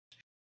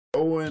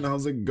Going?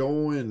 How's it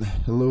going?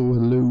 Hello,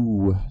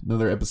 hello.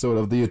 Another episode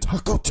of the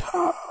Otaku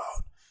Town.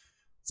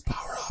 Let's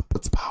power up.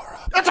 Let's power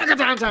up. Otaku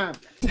Town time.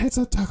 It's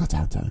Otaku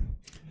Town time.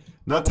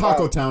 Not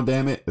Taco Town,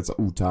 damn it. It's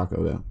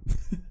Taco Town.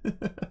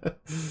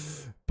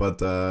 But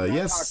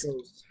yes.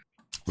 Tacos.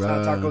 It's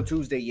not Taco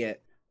Tuesday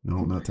yet.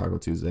 No, not Taco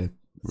Tuesday.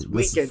 It's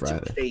This is weekend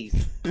Friday.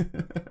 Tuesday.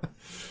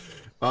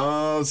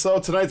 So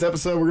tonight's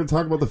episode, we're going to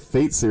talk about the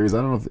Fate series.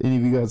 I don't know if any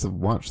of you guys have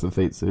watched the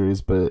Fate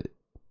series, but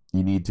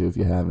you need to if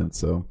you haven't.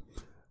 So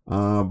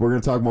we're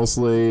going to talk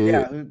mostly.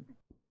 Yeah.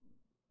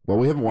 Well,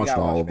 we haven't watched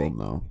all of Fate. them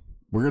though.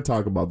 We're going to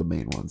talk about the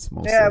main ones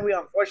mostly. Yeah, we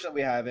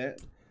unfortunately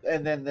haven't.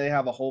 And then they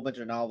have a whole bunch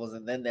of novels,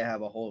 and then they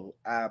have a whole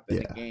app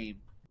and a game.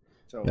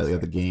 So yeah, they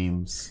got the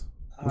games.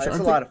 it's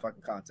a lot of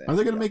fucking content. Are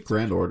they going to make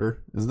Grand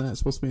Order? Isn't that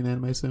supposed to be an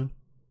anime soon?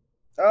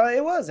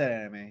 It was an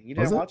anime. You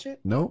didn't watch it?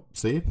 Nope.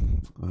 See,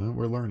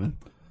 we're learning.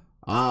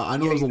 I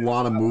know there's a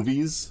lot of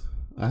movies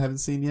I haven't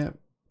seen yet,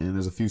 and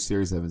there's a few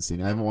series I haven't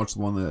seen. I haven't watched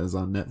the one that is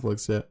on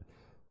Netflix yet.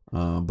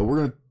 But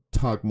we're gonna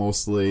talk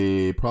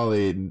mostly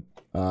probably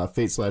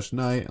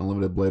Fate/Night,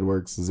 Unlimited Blade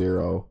Works,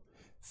 Zero,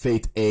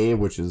 Fate A,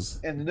 which is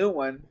And the new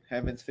one,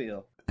 Heaven's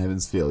Feel.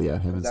 Heaven's Feel, yeah,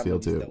 Heaven's That Feel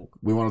movie's too. dope.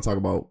 We want to talk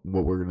about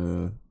what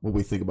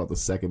we think about the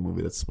second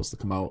movie that's supposed to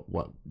come out.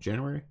 What,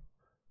 January?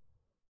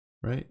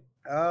 Right?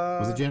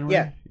 Was it January?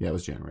 Yeah. Yeah, it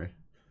was January.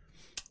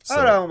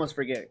 I almost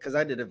forget because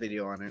I did a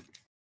video on it.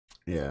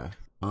 Yeah.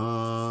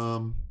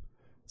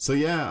 So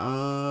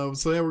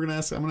we're gonna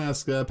ask. I'm gonna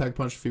ask Pack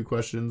Punch a few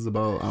questions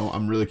about.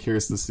 I'm really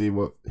curious to see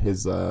what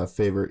his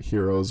favorite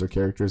heroes or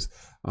characters.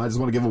 I just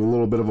want to give a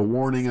little bit of a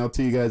warning out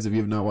to you guys if you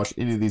have not watched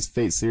any of these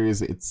Fate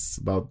series. It's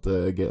about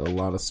to get a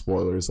lot of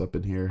spoilers up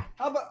in here.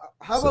 How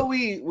about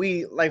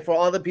we like for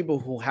all the people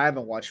who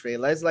haven't watched Fate,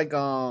 let's like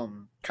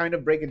kind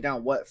of break it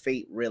down what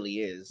Fate really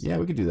is. Yeah,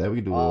 we could do that. We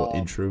could do a little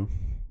intro.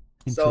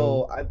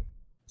 So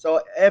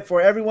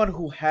for everyone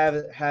who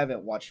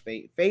haven't watched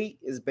Fate, Fate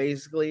is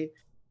basically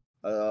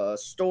a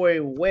story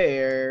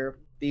where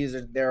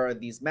there are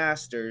these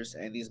masters,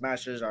 and these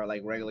masters are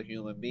like regular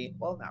human beings.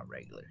 Well, not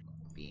regular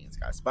beings,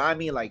 guys, but I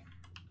mean like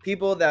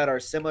people that are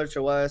similar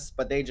to us,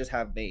 but they just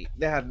have they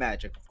have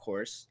magic, of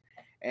course.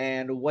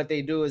 And what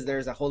they do is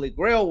there's a Holy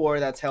Grail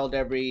war that's held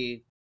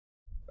every,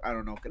 I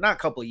don't know, not a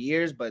couple of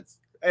years, but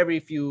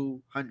every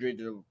few hundred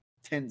or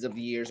tens of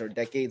years or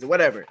decades or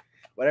whatever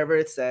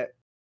it's set.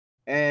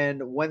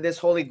 And when this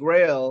Holy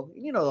Grail,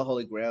 the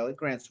Holy Grail, it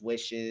grants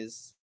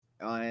wishes,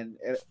 and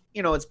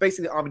it's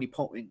basically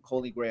omnipotent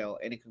Holy Grail,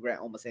 and it can grant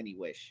almost any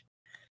wish.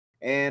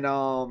 And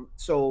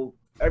so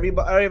every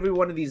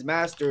one of these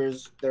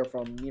masters, they're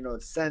from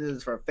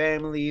descendants from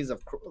families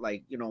of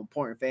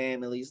important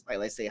families, like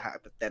let's say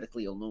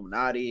hypothetically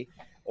Illuminati,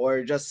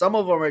 or just some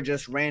of them are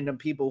just random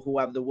people who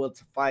have the will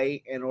to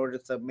fight in order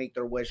to make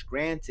their wish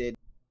granted,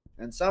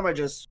 and some are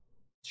just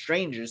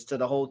strangers to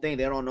the whole thing.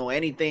 They don't know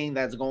anything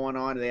that's going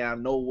on. They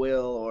have no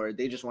will, or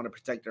they just want to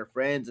protect their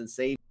friends and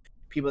save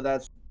people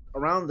that's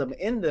around them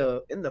in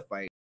the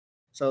fight.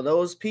 So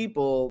those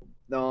people,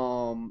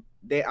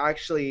 they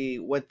actually,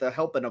 with the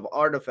helping of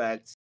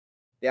artifacts,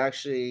 they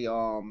actually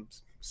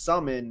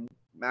summon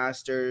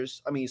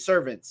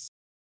servants,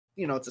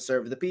 to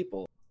serve the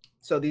people.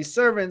 So these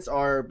servants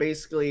are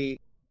basically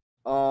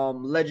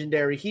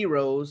legendary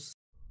heroes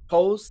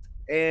post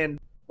and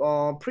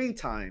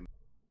pre-time.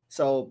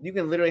 So you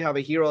can literally have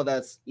a hero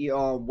that's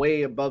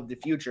way above the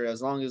future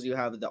as long as you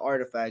have the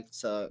artifact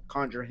to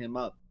conjure him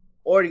up.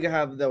 Or you can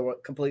have the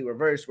complete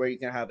reverse, where you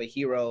can have a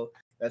hero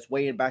that's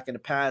way back in the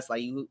past,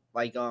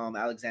 like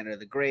Alexander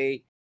the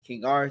Great,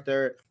 King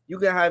Arthur. You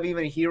can have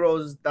even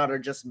heroes that are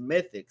just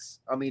mythics.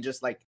 I mean,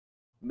 just like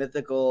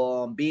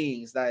mythical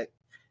beings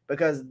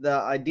because the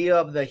idea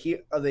of the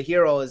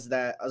hero is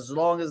that as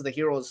long as the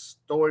hero's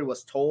story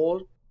was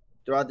told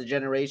throughout the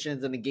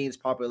generations and it gains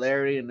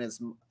popularity and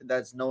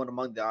that's known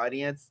among the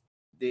audience,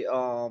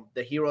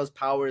 the hero's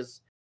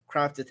powers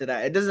crafted to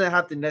that. It doesn't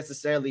have to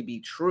necessarily be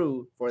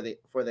true for the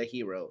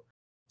hero.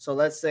 So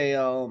let's say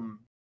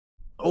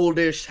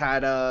Oldish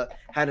had a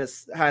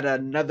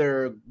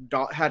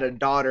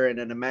daughter in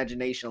an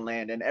imagination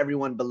land, and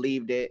everyone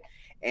believed it,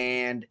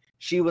 and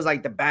she was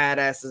like the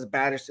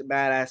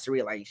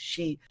badassery. Like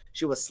she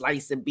would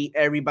slice and beat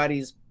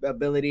everybody's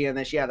ability, and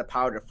then she had the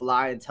power to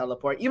fly and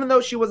teleport, even though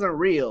she wasn't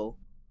real.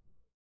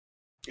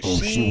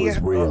 She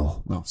was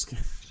real. No,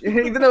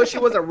 even though she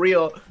wasn't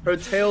real, her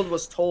tale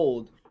was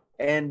told,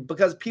 and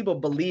because people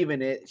believe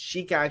in it,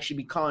 she can actually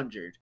be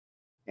conjured,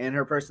 and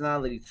her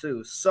personality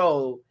too.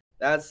 So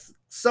that's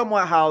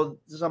somewhat how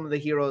some of the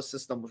hero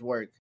systems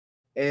work,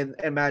 and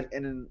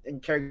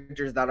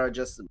characters that are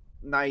just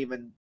not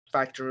even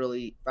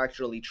factually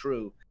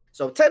true.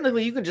 So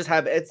technically, you can just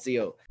have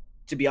Ezio,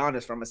 to be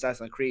honest, from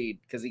Assassin's Creed,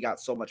 because he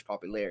got so much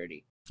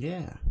popularity.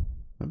 Yeah,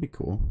 that'd be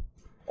cool.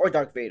 Or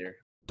Darth Vader.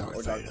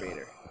 Darth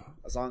Vader.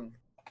 As long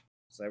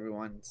as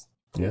everyone's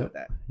cool with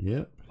that.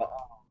 Yep.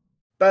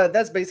 But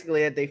that's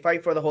basically it. They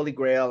fight for the Holy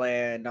Grail,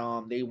 and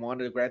they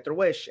wanted to grant their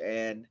wish,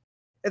 and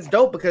it's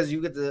dope because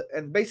you get to,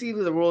 and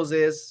basically the rules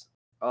is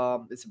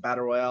it's a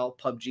battle royale,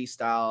 PUBG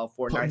style,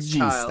 Fortnite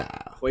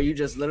style. where you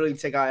just literally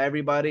take out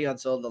everybody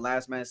until the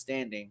last man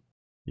standing.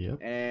 Yep.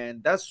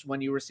 And that's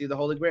when you receive the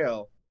Holy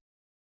Grail.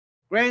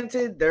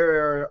 Granted,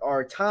 there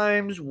are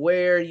times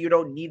where you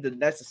don't need to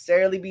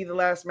necessarily be the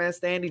last man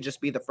standing,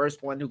 just be the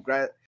first one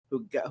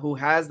who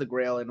has the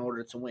Grail in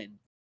order to win.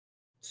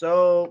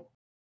 So,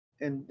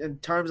 in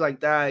terms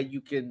like that,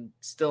 you can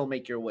still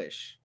make your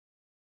wish,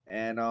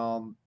 and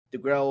the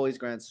Grail always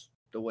grants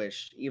the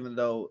wish, even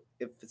though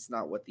if it's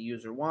not what the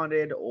user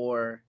wanted,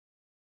 or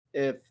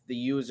if the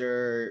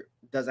user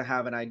doesn't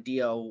have an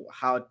idea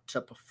how to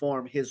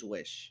perform his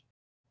wish.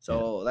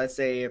 So let's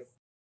say if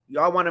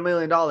y'all want $1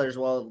 million,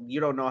 well, you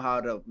don't know how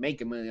to make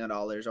 $1 million,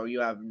 or you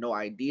have no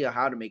idea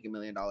how to make $1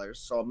 million.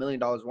 So $1 million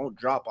won't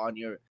drop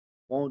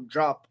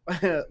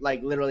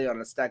like literally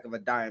on a stack of a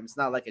dime. It's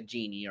not like a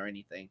genie or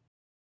anything.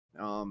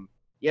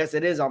 Yes,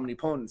 it is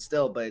omnipotent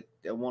still, but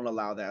it won't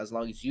allow that as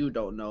long as you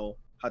don't know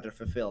how to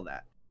fulfill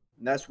that.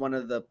 And that's one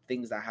of the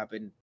things that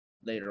happened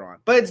later on.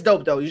 But it's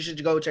dope though. You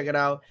should go check it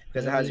out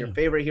because it has your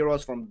favorite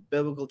heroes from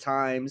biblical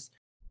times.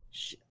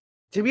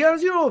 To be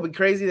honest, it would be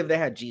crazy if they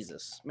had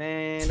Jesus.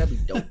 Man, that'd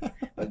be dope.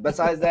 But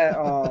besides that,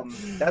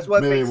 that's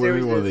what Fate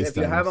series is. If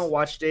you haven't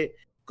watched it,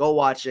 go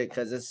watch it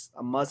because it's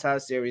a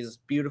must-have series. It's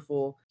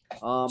beautiful.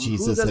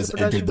 Jesus has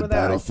entered the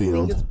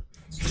battlefield.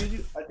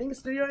 I think it's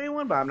Studio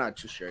A1, but I'm not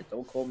too sure.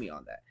 Don't quote me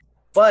on that.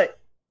 But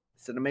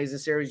it's an amazing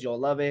series. You'll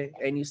love it.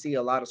 And you see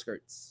a lot of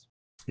skirts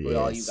with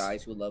all you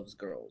guys who loves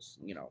girls,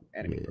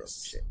 anime girls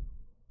and shit.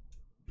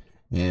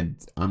 And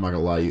I'm not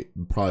going to lie,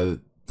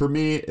 probably... For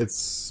me,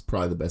 it's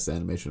probably the best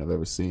animation I've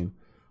ever seen.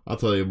 I'll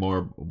tell you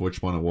more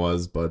which one it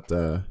was, but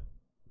and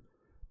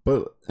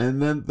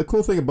then the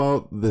cool thing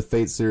about the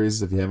Fate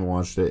series, if you haven't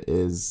watched it,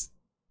 is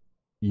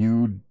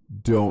you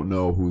don't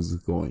know who's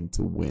going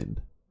to win.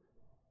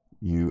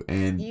 You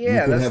can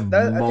have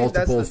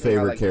multiple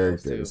favorite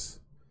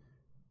characters,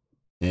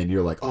 and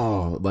you're like,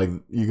 oh, like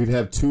you could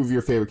have two of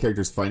your favorite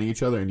characters fighting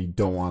each other, and you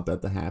don't want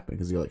that to happen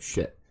because you're like,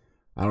 shit.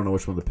 I don't know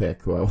which one to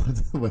pick. Who I want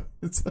to win.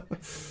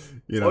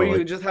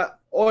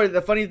 Or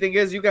the funny thing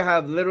is, you can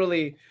have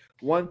literally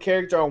one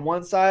character on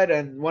one side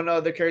and one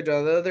other character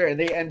on the other, and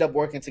they end up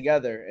working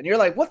together. And you're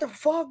like, "What the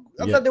fuck?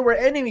 I thought they were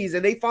enemies,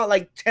 and they fought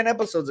like 10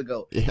 episodes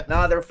ago. Yeah.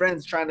 Now they're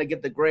friends, trying to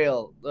get the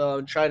Grail,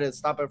 try to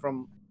stop it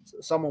from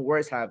someone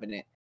worse having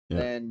it.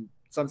 Yeah. And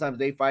sometimes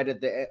they fight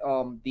at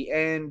the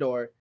end,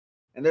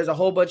 and there's a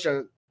whole bunch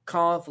of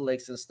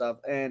conflicts and stuff.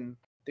 And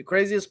the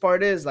craziest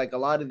part is, like, a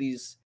lot of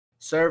these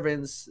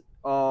servants,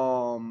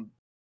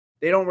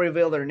 they don't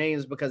reveal their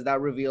names because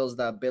that reveals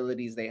the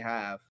abilities they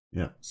have.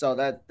 Yeah. So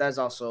that's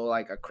also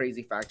like a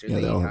crazy factor. Yeah,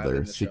 they all have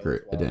their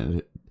secret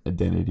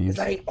identities. It's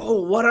like,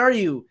 oh, what are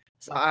you?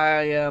 So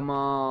I am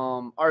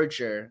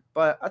Archer,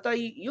 but I thought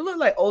you look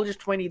like Oldest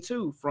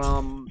 22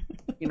 from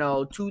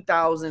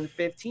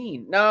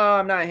 2015. No,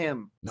 I'm not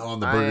him. No, I'm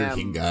the Burger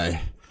King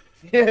guy.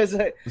 Yes,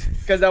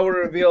 because that would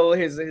reveal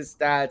his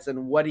stats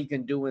and what he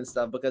can do and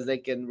stuff, because they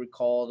can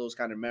recall those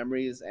kind of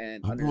memories.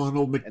 And I'm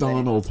Ronald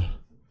McDonald.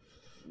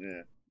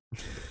 Yeah.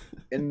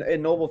 And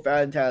Noble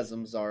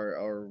Phantasms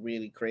are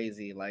really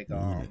crazy. Like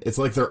it's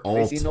like they're all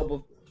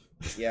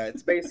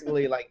it's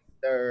basically like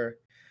they're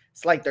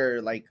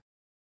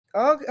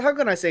how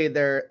can I say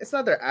it's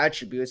not their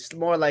attributes, it's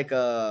more like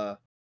a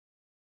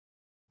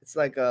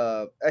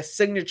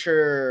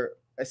signature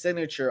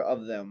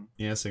of them.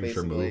 Yeah,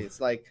 signature basically. move.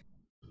 It's like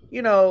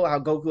how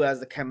Goku has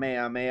the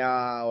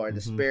Kamehameha or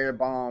the Spirit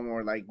Bomb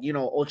or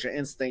Ultra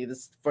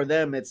Instinct. For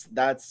them,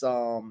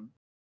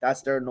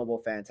 that's their Noble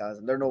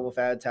Phantasm. Their Noble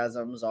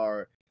Phantasms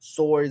are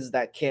swords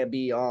that can't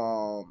be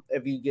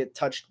if you get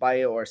touched by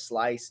it or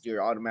sliced,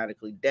 you're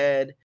automatically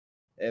dead.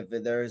 If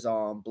there's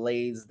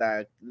blades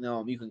that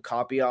you can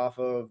copy off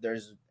of,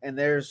 there's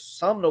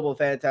some Noble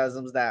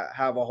Phantasms that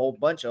have a whole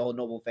bunch of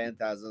Noble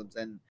Phantasms,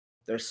 and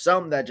there's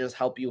some that just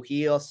help you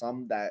heal,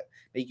 some that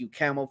make you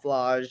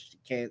camouflage, you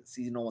can't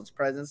see no one's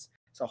presence.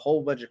 It's a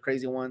whole bunch of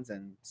crazy ones,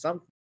 and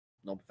some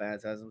Noble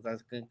Phantasms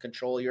that can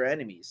control your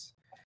enemies.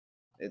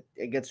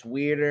 It gets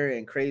weirder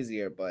and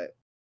crazier, but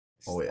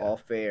it's all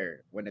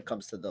fair when it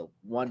comes to the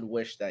one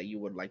wish that you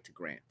would like to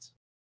grant.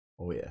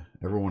 Oh yeah,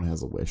 everyone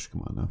has a wish.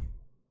 Come on now.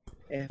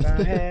 If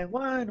I had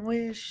one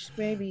wish,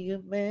 maybe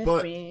you'd me.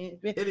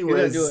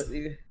 Anyways, I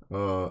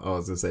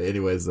was gonna say,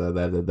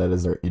 that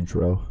is our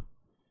intro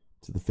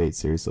to the Fate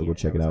series, so go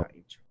check it out.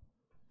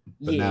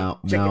 But now,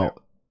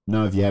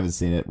 if you haven't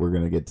seen it, we're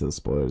gonna get to the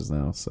spoilers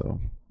now. So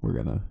we're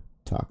gonna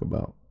talk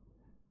about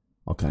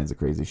all kinds of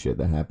crazy shit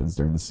that happens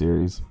during the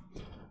series.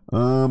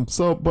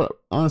 But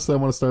honestly, I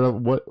want to start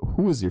off.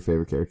 Who is your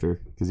favorite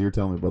character? Because you were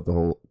telling me about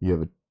you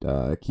have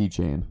a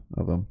keychain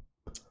of them.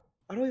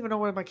 I don't even know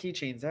where my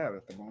keychain's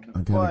at the moment.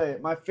 Okay.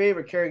 But my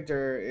favorite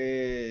character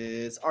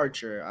is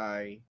Archer.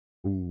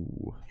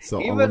 So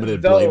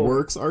Unlimited Blade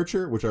Works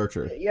Archer? Which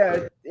Archer?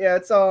 Yeah,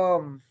 it's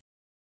well,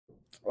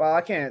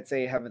 I can't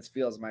say Heaven's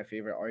Feel is my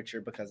favorite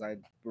Archer because I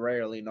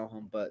rarely know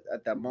him, but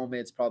at that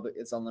moment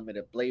it's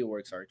Unlimited Blade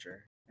Works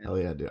Archer. Oh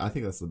yeah, dude. I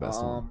think that's the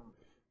best one.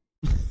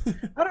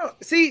 I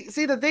don't see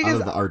the thing is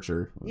the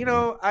Archer.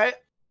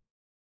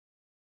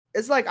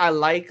 it's like I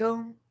like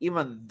him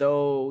even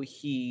though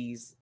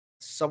he's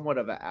somewhat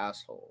of an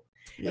asshole.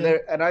 Yeah.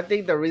 And I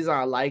think the reason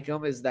I like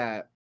him is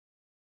that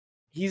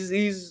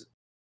he's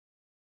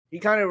he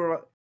kind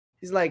of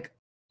he's like,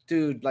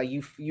 dude, like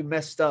you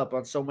messed up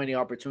on so many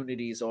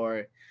opportunities,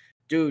 or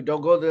dude,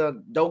 don't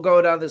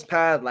go down this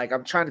path. Like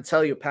I'm trying to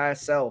tell you,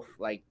 past self,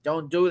 like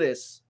don't do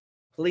this,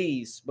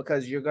 please,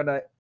 because you're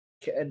gonna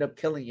end up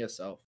killing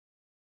yourself.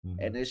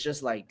 Mm-hmm. And it's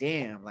just like,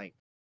 damn, like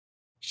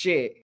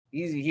shit.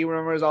 He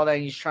remembers all that,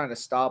 and he's trying to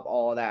stop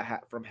all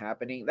that from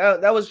happening.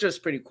 That was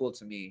just pretty cool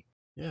to me.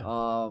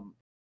 Yeah.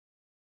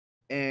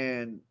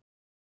 And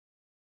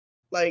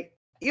like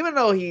even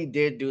though he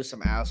did do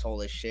some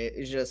asshole shit,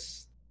 it's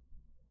just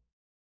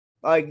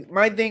like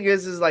my thing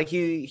is like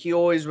he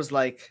always was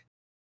like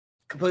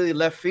completely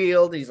left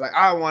field. He's like,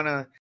 I want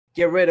to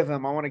get rid of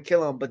him. I want to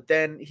kill him. But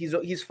then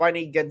he's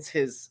fighting against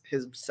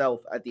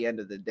himself at the end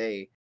of the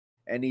day,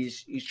 and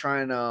he's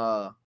trying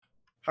to,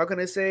 how can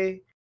I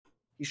say,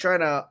 he's trying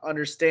to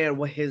understand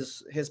what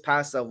his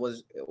past self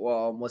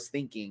was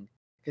thinking,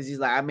 because he's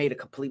like, I made a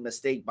complete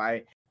mistake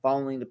by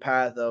following the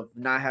path of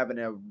not having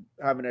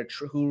a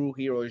true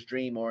hero's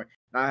dream, or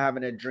not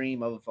having a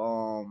dream of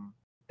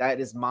that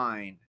is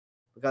mine,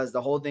 because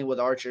the whole thing with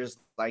Archer is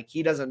like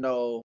he doesn't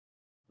know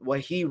what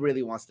he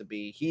really wants to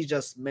be. He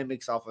just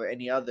mimics off of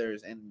any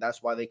others, and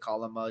that's why they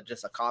call him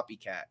just a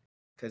copycat,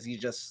 because he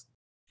just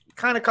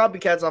kind of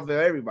copycats off of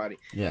everybody.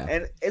 Yeah.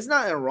 And it's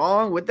nothing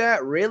wrong with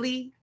that,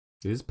 really.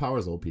 Dude, his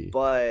power's OP.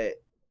 But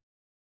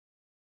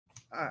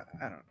I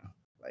don't know.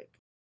 Like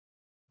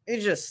it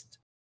just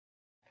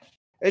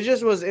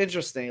was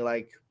interesting.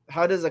 Like,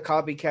 how does a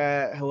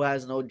copycat who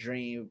has no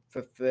dream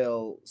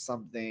fulfill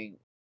something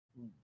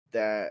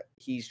that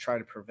he's trying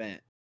to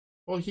prevent?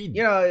 Well,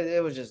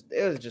 it was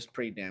just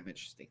pretty damn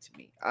interesting to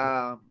me.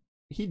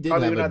 He did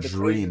have a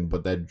dream,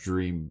 but that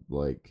dream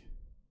like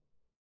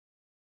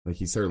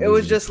he started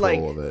losing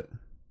control of it.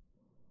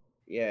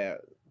 Yeah,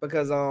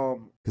 because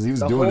he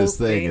was doing his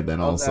thing, and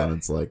then all of a sudden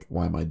it's like,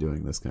 why am I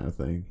doing this kind of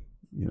thing?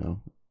 You know,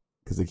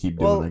 because they keep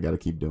doing, I got to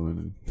keep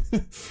doing.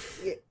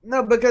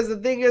 No, because the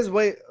thing is,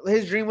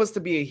 his dream was to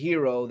be a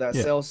hero that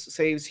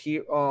saves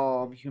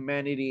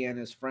humanity and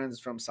his friends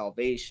from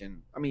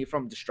salvation. I mean,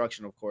 from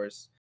destruction, of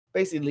course,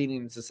 basically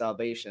leading to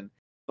salvation.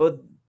 But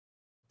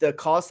the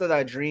cost of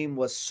that dream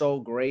was so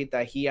great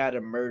that he had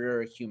to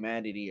murder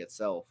humanity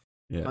itself,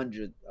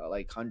 hundreds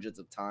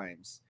of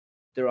times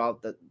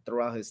throughout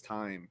his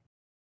time.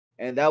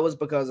 And that was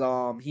because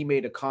he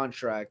made a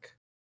contract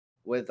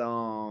with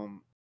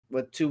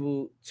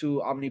two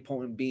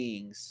omnipotent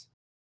beings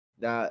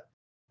that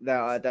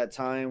at that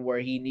time where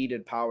he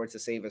needed power to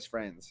save his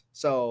friends.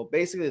 So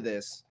basically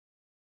this,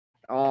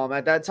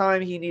 at that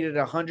time he needed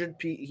 100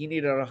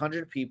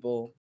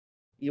 people.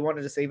 He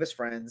wanted to save his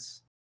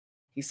friends.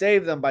 He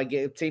saved them by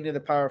obtaining the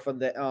power from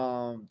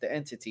the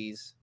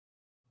entities,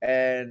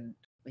 and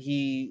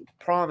he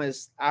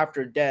promised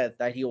after death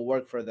that he'll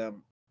work for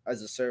them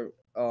as a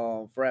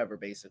forever,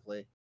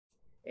 basically.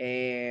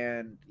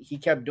 And he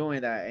kept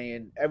doing that,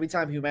 and every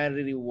time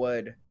humanity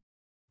would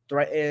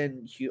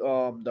threaten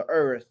the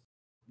Earth,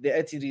 the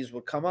entities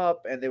would come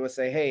up and they would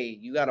say, "Hey,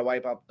 you got to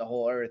wipe out the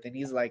whole Earth." And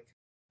he's like,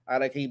 "I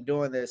gotta keep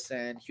doing this,"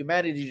 and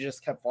humanity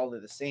just kept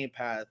following the same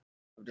path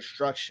of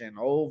destruction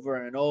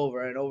over and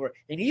over and over.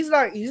 And he's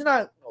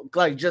not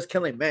like just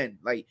killing men,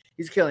 like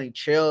he's killing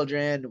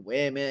children,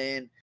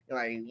 women,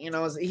 like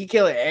he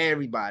killing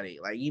everybody,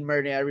 like he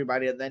murdering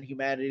everybody, and then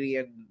humanity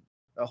and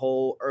the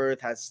whole Earth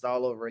has to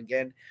start all over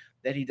again.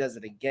 Then he does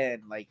it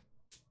again, like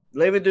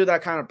living through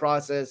that kind of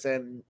process.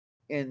 And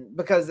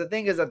because the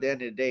thing is, at the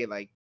end of the day,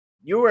 like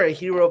you were a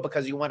hero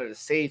because you wanted to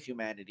save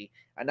humanity,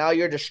 and now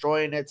you're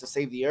destroying it to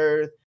save the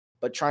Earth,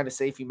 but trying to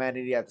save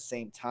humanity at the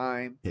same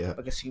time. Yeah.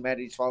 Because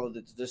humanity's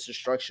followed this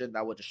destruction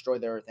that would destroy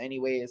the Earth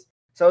anyways.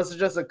 So it's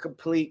just a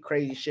complete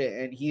crazy shit.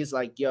 And he's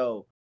like,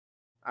 yo,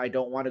 I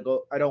don't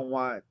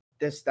want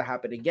this to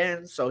happen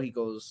again. So he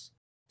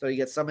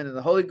gets summoned in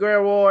the Holy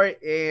Grail War,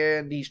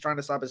 and he's trying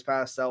to stop his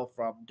past self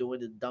from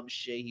doing the dumb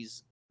shit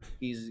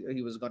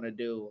he was gonna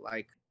do.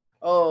 Like,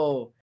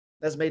 oh,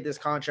 let's make this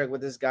contract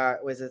with this guy,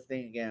 with this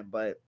thing again,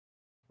 but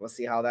we'll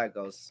see how that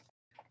goes.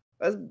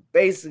 That's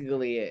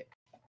basically it.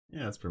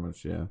 Yeah, that's pretty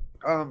much, yeah.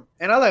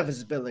 And I love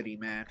his ability,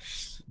 man.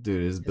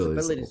 Dude, his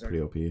abilities are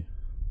pretty OP.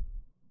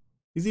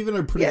 He's even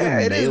a pretty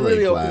good melee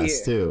really class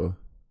OP. too.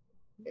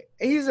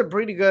 He's a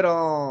pretty good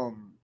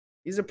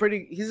he's a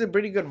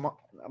pretty good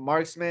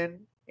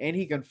marksman, and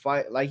he can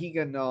fight. Like he's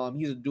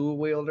a dual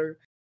wielder,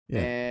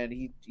 and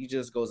he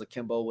just goes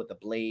akimbo with the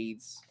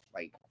blades.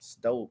 Like it's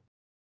dope.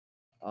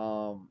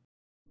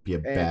 Be a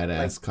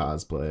badass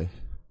cosplay.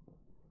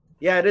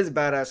 Yeah, it is a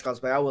badass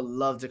cosplay. I would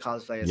love to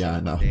cosplay as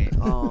him one day.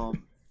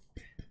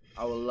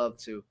 I would love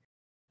to.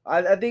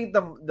 I think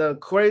the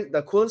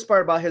coolest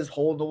part about his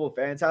whole Noble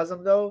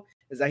Phantasm though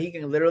is that he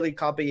can literally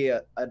copy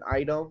an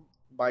item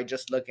by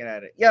just looking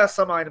at it. Yeah,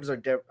 some items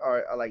are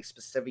like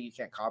specific. You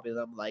can't copy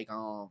them, like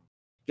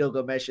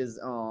Gilgamesh's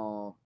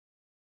ions.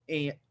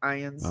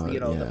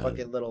 The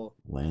fucking little.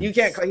 He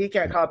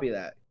can't copy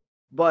that.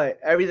 but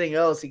everything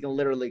else he can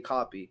literally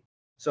copy.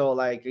 So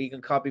like he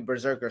can copy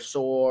Berserker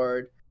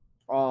sword.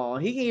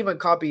 He can even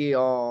copy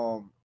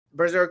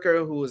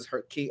Berserker, who was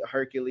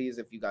Hercules.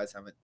 If you guys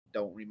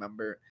don't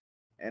remember,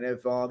 and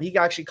if he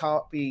can actually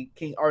copy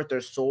King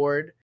Arthur's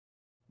sword.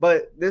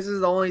 But this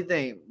is the only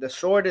thing: the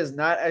sword is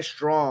not as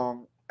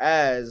strong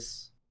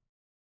as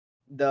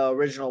the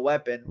original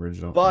weapon,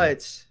 but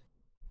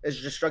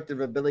its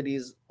destructive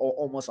abilities are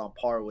almost on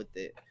par with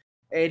it,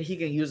 and he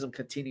can use them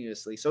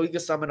continuously. So he can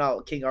summon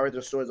out King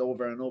Arthur's swords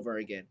over and over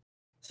again.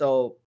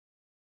 So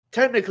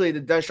technically, the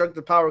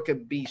destructive power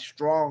can be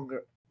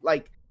stronger.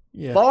 Like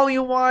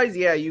volume wise,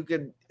 yeah, you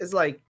can. It's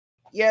like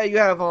you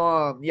have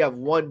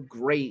one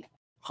great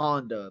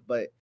Honda,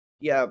 but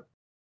you have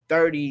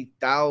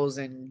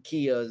 30,000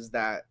 Kias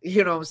that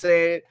you know what I'm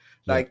saying,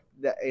 like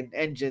in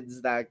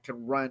engines that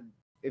can run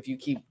if you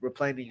keep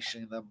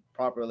replenishing them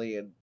properly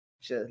and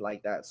shit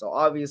like that. So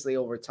obviously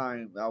over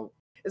time,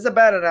 it's a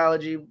bad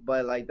analogy,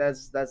 but like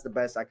that's the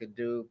best I could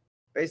do.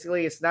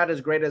 Basically, it's not as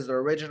great as the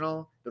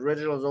original. The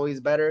original is always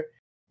better,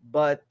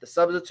 but the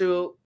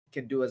substitute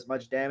can do as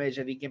much damage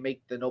and he can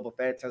make the noble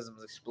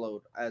phantasms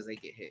explode as they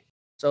get hit.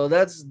 So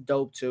that's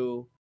dope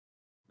too.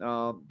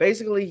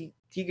 Basically,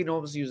 he can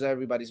almost use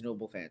everybody's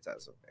noble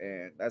phantasm,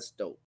 and that's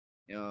dope.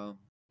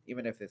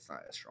 Even if it's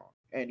not as strong,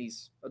 and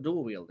he's a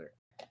dual wielder.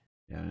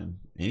 Yeah, and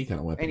any kind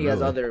of weapon. And he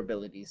has other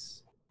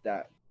abilities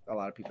that a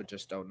lot of people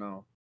just don't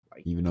know.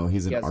 Like, even though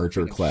he's an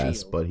archer class,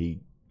 shield. But he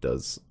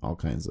does all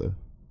kinds of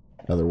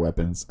other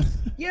weapons.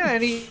 Yeah,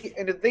 and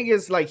the thing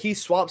is, like, he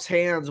swaps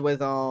hands with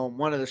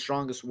one of the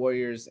strongest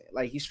warriors.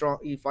 Like he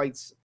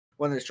fights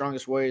one of the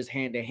strongest warriors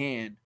hand to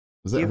hand.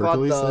 Was that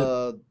Hercules?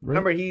 Right?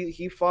 Remember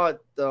he fought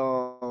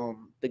the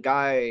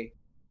guy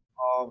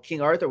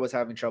King Arthur was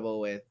having trouble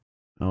with.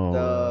 Oh,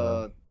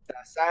 the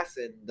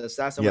assassin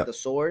with the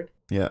sword.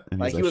 Yeah, and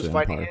like he was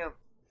fighting him.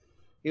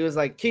 He was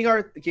like King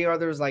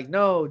Arthur was like,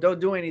 no, don't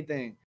do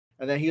anything.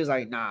 And then he was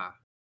like, nah,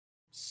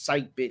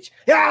 psych, bitch.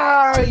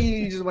 Yeah,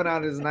 he just went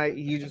out his night.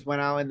 He just went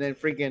out and then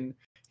freaking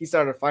he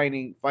started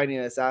fighting an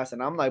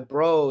assassin. I'm like,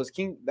 bro,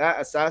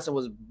 that assassin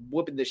was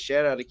whooping the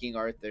shit out of King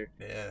Arthur.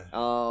 Yeah.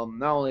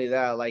 Not only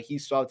that, like he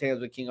swapped hands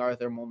with King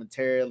Arthur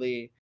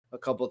momentarily a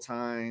couple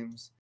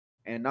times,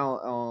 and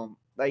now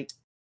like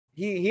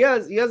he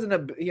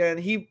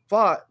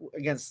fought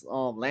against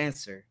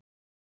Lancer,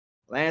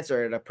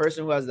 the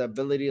person who has the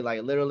ability,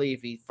 like literally,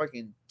 if he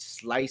fucking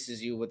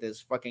slices you with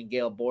his fucking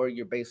Gale Borg,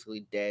 you're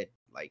basically dead.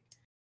 Like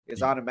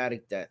it's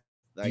automatic death.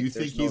 Like, do you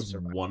think he's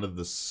one of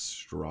the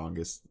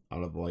strongest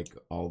out of like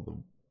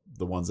all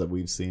the ones that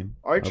we've seen?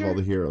 Archer? Out of all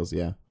the heroes,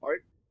 yeah.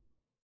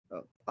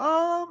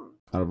 Out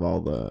of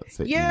all the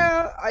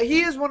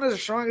he is one of the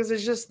strongest.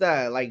 It's just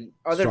that like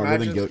other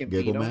magics can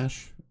beat him.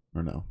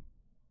 Or no?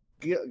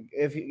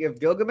 If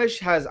Gilgamesh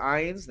has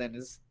irons, then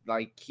it's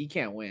like he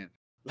can't win.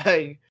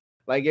 Like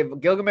if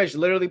Gilgamesh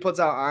literally puts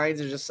out irons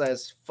and just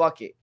says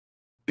 "fuck it,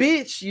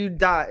 bitch, you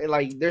die."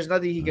 Like there's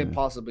nothing he can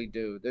possibly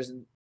do. There's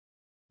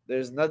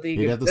nothing.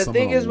 The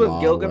thing is with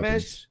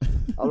Gilgamesh,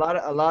 a lot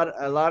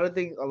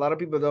of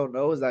people don't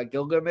know is that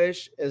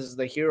Gilgamesh is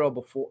the hero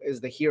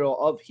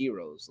of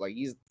heroes. Like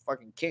he's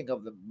fucking king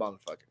of the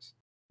motherfuckers.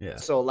 Yeah.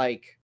 So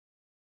like,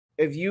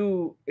 if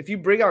you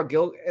bring out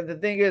and the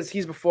thing is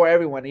he's before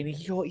everyone, and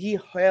he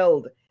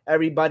held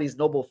everybody's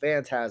noble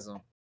phantasm.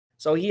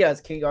 So he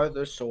has King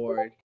Arthur's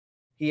sword.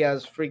 He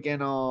has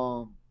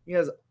freaking he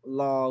has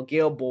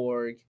Gale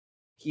Borg.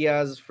 He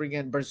has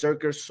freaking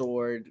Berserker's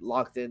sword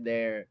locked in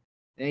there.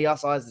 And he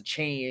also has the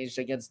change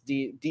against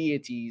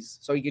deities,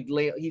 so he could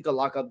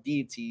lock up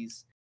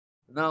deities.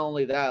 Not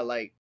only that,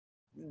 like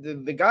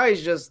the guy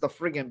is just the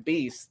freaking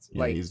beast. Yeah,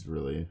 like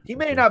he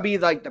may not be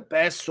like the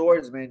best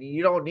swordsman.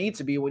 You don't need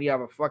to be when you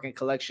have a fucking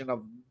collection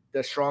of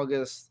the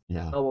strongest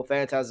noble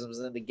phantasms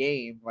in the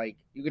game. Like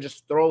you could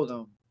just throw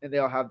them and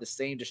they'll have the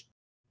same.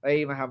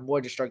 They even have more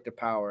destructive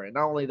power. And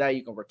not only that,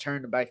 you can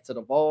return them back to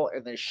the vault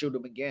and then shoot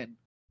them again.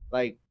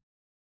 Like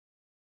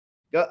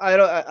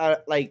I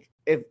like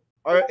if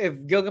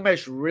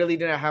Gilgamesh really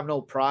didn't have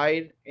no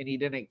pride and he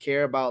didn't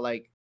care about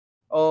like,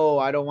 oh,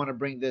 I don't want to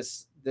bring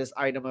this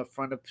item in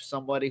front of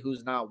somebody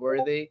who's not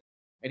worthy,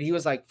 and he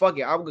was like, fuck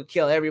it, I'm gonna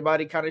kill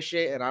everybody kind of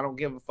shit, and I don't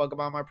give a fuck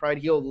about my pride,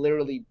 he'll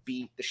literally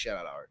beat the shit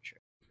out of Archer.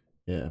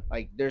 Yeah.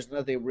 Like there's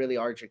nothing really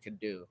Archer can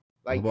do.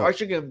 Like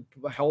Archer can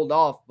hold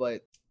off,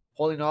 but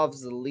holding off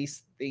is the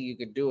least thing you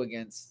could do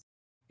against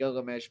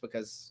Gilgamesh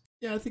because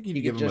I think you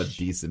give him a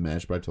decent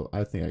match, but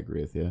I think I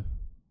agree with you.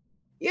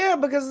 Yeah,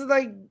 because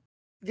like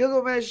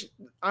Gilgamesh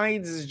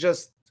Ainz is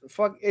just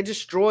it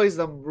destroys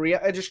them.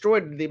 It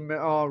destroyed the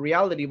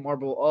reality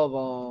marble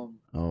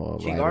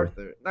of King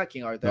Arthur, not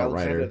King Arthur,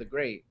 Alexander the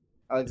Great.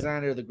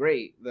 Alexander the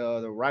Great,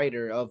 the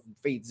writer of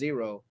Fate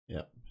Zero.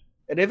 Yeah.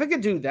 And if it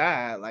could do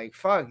that, like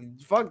fuck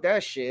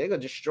that shit, it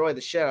could destroy the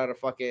shit out of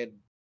fucking.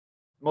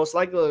 Most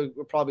likely, it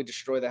would probably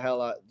destroy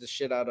the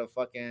shit out of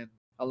fucking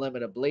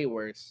Unlimited Blade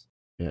Works.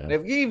 Yeah. And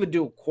if you even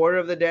do a quarter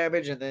of the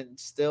damage, and then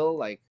still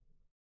like.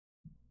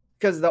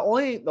 Because the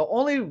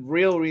only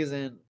real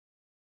reason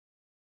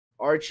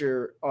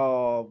Archer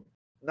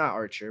not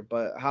Archer,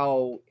 but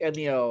how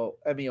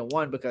Emiya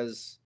won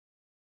because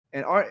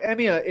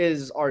Emiya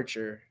is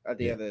Archer at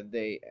the Yeah. end of the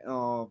day.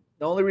 The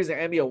only reason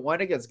Emiya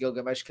won against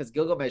Gilgamesh because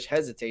Gilgamesh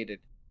hesitated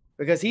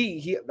because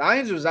he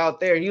Nines was out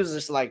there. He was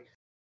just like,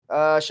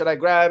 should I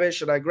grab it?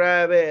 Should I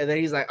grab it? And then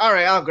he's like, all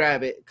right, I'll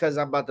grab it because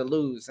I'm about to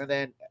lose. And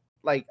then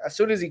like as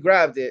soon as he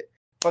grabbed it,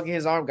 fucking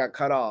his arm got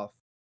cut off.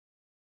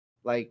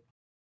 Like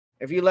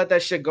if you let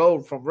that shit go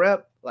from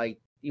rep, like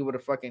you would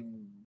have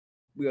fucking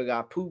we would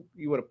got poop.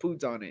 You would have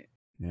pooped on it.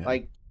 Yeah.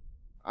 Like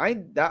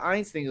that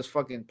Ainz thing is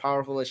fucking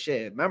powerful as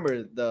shit. Remember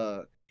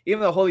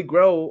even the Holy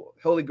Grail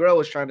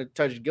was trying to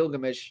touch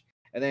Gilgamesh,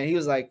 and then he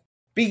was like,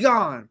 "Be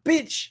gone,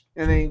 bitch!"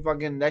 And then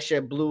fucking that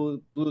shit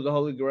blew the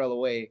Holy Grail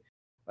away.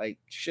 Like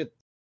shit,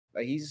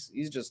 like he's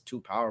just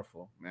too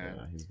powerful, man.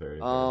 Yeah, he's very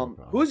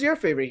powerful. Who's your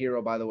favorite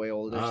hero, by the way,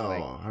 Older? Oh,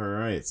 like, all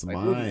right, it's like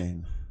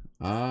mine.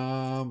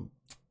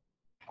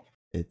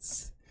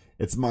 It's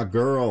my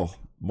girl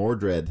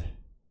Mordred,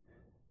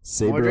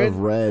 Saber of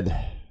Red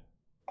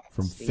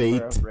from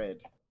Fate. Of Red.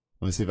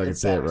 Let me see if I can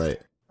say it right.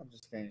 I'm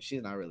just kidding.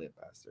 She's not really a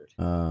bastard.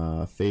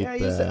 Fate.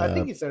 Yeah, I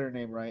think you said her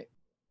name right.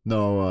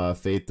 No,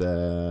 Fate.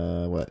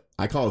 What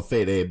I call it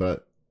Fate A,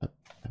 but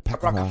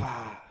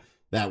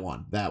that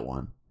one.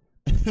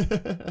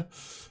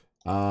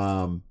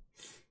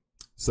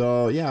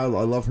 So yeah, I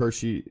love her.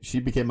 She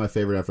became my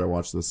favorite after I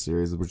watched this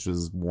series, which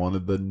is one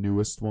of the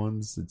newest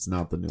ones. It's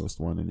not the newest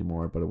one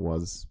anymore, but it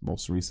was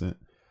most recent.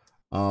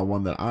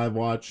 One that I've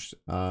watched.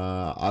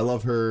 I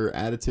love her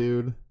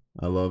attitude.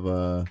 I love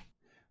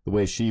the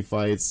way she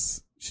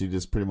fights. She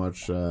just pretty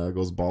much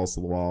goes balls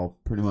to the wall,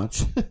 pretty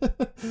much.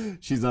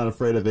 She's not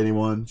afraid of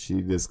anyone.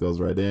 She just goes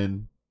right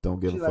in. Don't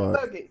give a fuck. Like,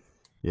 fuck it.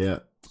 Yeah.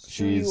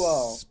 She's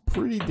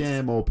pretty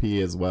damn OP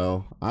as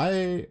well.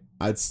 I'd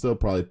still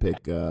probably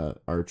pick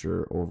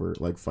Archer over,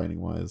 like,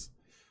 fighting wise,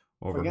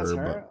 over against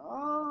her.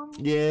 her?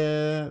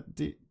 Yeah.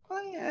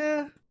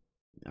 Yeah.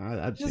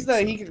 I'd just think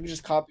that so. he can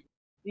just copy.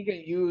 He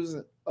can use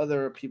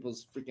other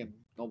people's freaking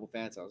noble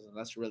phantoms, and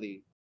that's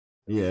really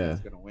yeah.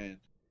 gonna win.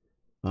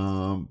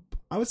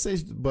 I would say,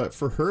 but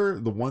for her,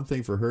 the one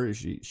thing for her is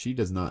she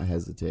does not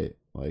hesitate.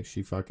 Like,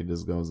 she fucking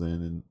just goes in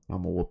and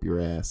I'm gonna whoop your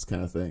ass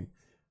kind of thing.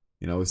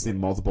 You know, we've seen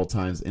multiple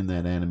times in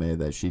that anime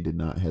that she did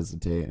not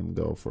hesitate and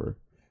go for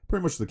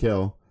pretty much the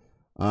kill.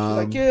 She's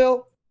like,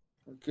 kill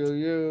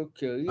you.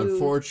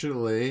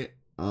 Unfortunately,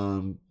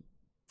 you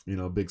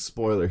know, big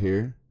spoiler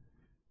here.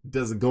 It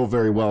doesn't go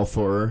very well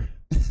for her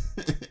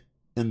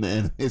in the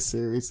anime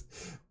series,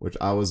 which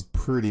I was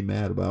pretty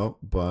mad about.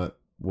 But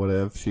what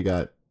if she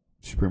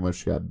pretty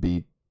much got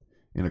beat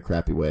in a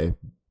crappy way.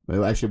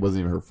 It actually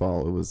wasn't even her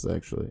fault. It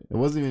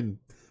wasn't even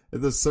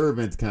the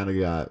servant kind of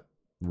got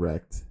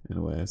wrecked in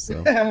a way. So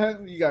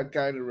you got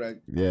kind of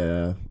wrecked.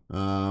 Yeah,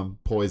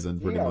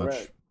 poisoned pretty much.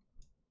 Wrecked.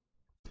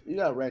 You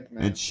got wrecked,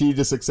 man. And she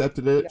just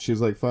accepted it. Yeah. She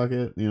was like, "Fuck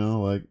it," you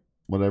know, like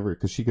whatever,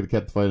 because she could have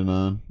kept fighting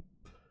on.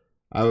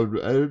 I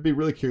would be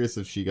really curious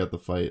if she got the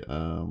fight.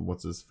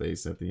 What's his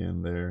face at the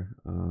end there?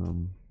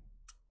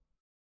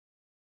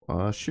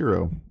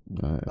 Shiro.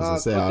 As I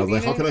say, I was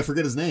like, how can I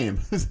forget his name?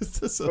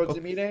 So,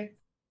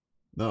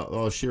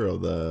 no, Shiro.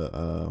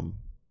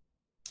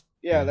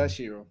 That's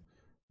Shiro.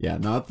 Yeah,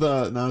 not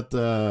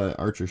the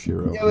Archer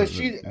Shiro. Yeah,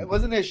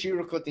 wasn't it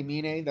Shiro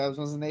Kotimine? That was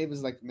his name. It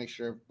was like a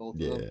mixture of both.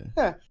 Yeah. Of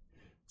them.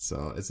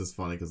 So it's just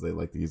funny because they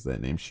like to use that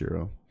name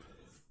Shiro,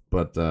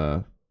 but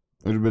it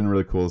would have been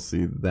really cool to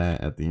see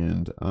that at the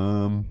end.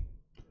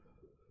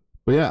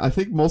 But yeah, I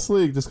think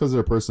mostly just because of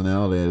her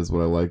personality is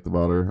what I liked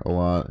about her a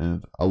lot,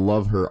 and I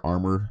love her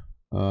armor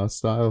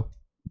style.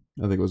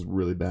 I think it was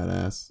really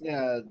badass.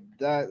 Yeah,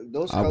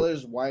 those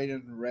colors, white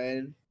and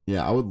red.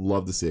 Yeah, I would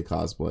love to see a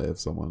cosplay of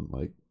someone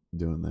like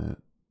doing that.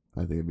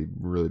 I think it'd be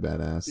really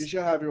badass. You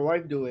should have your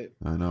wife do it.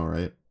 I know,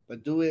 right?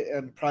 But do it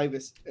in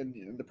privacy,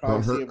 in the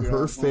privacy of your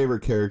her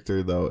favorite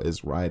character though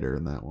is Ryder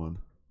in that one.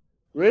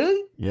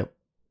 Really? Yep.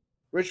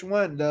 Which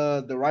one?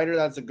 The Ryder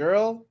that's a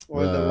girl,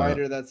 or the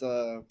Ryder that's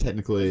a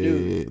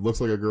technically it looks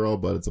like a girl,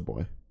 but it's a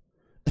boy.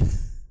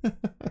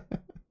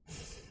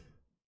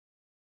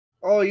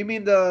 Oh, you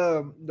mean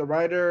the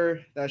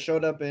Ryder that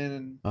showed up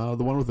in the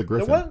one with the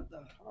griffin? The one.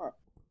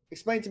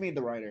 Explain to me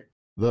the Ryder.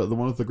 The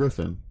one with the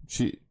griffin.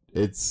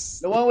 It's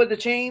the one with the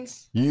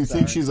chains. You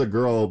think she's a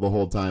girl the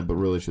whole time, but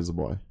really she's a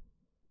boy.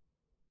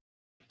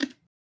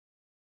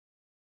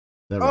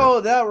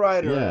 That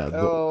Ryder. Yeah.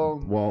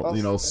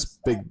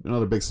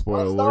 Another big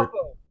spoiler alert.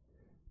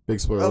 Big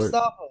spoiler alert.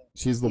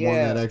 She's the one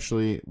that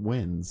actually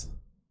wins.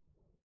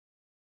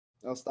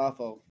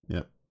 Elstafo.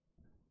 Yep.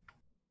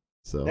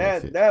 So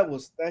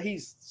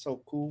he's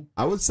so cool.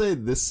 I would say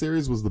this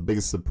series was the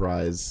biggest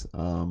surprise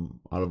out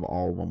of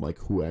all of them. Like,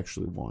 who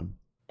actually won?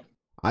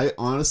 I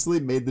honestly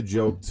made the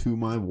joke to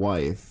my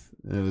wife,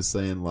 and it was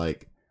saying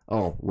like,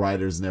 "Oh,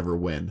 Riders never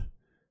win,"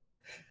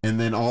 and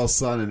then all of a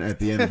sudden at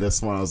the end of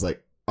this one, I was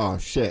like, "Oh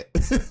shit,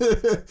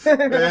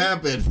 it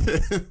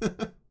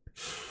happened."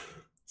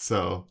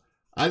 So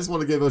I just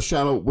want to give a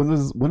shout out. When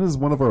is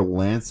one of our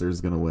Lancers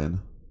gonna win?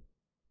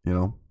 You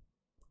know,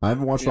 I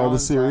haven't watched all the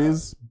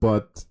series,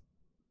 but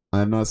I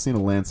have not seen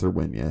a Lancer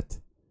win yet.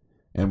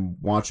 And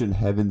watching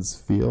Heaven's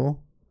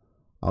Feel,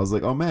 I was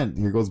like, oh man,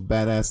 here goes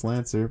badass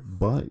Lancer,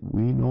 but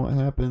we know what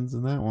happens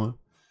in that one.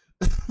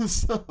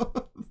 So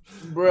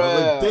Bruh. I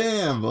was like,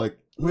 damn, like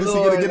when's he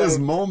gonna get his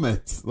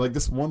moment? Like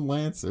this one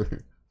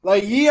Lancer.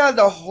 Like he had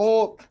the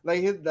whole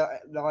like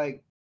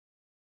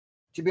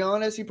to be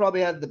honest, he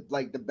probably had the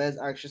best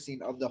action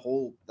scene of the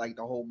whole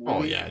movie.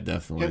 Oh yeah,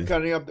 definitely. Him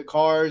cutting up the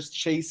cars,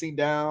 chasing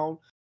down,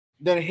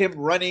 then him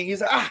running.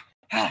 He's like,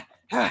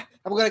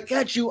 I'm gonna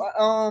catch you,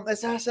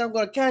 assassin, I'm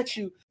gonna catch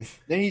you.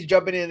 Then he's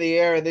jumping in the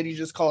air, and then he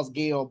just calls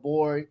Gale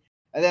boy.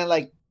 And then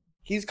like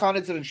he's caught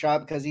into the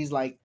trap because he's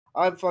like,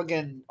 I'm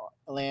fucking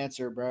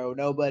Lancer, bro.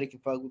 Nobody can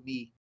fuck with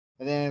me.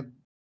 And then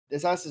the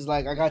assassin's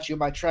like, I got you in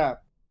my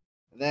trap.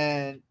 And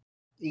then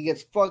he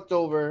gets fucked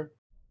over.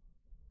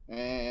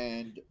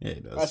 And yeah, he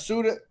does.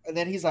 And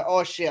then he's like,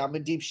 oh shit, I'm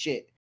in deep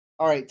shit.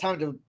 All right, time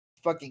to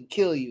fucking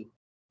kill you.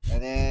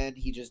 And then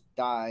he just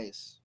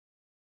dies.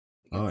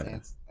 Oh yeah.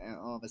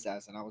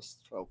 Assassin. I was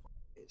so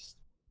pissed.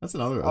 That's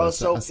another. I was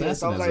so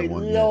pissed. I was like,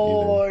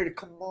 Lord,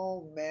 come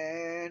on,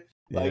 man.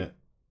 Like,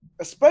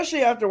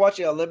 especially after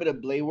watching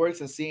Unlimited Blade Works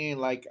and seeing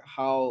like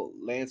how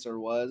Lancer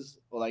was,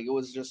 like it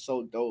was just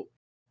so dope.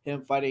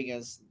 Him fighting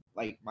against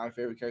like my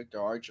favorite character,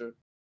 Archer.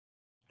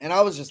 And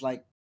I was just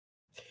like,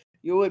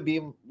 you would be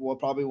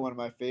probably one of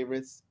my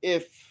favorites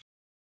if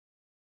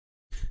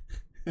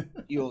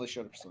you only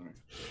showed up sooner.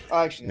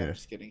 Actually, yeah. I'm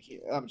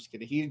just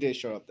kidding. He did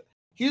show up.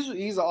 He's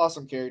an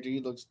awesome character. He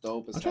looks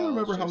dope. I'm trying to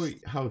remember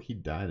how he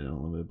died in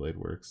Unlimited Blade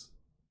Works.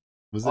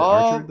 Was it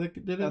Archer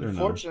that did it?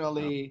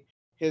 Unfortunately,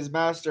 his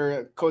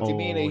master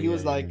Kotimine, he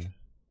was like,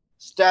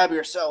 "Stab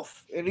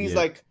yourself," and he's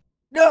like,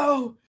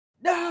 "No,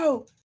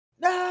 no,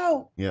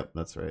 no." Yep,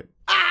 that's right.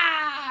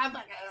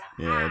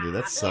 Yeah, dude,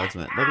 that sucks,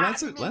 man. Like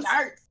Lancer,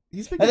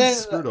 he's been getting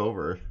screwed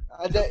over.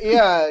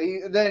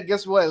 Then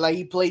guess what? Like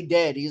he played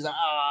dead. He's like,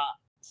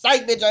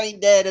 psych, bitch, I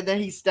ain't dead. And then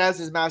he stabs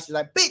his master. He's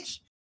like, bitch,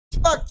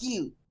 fuck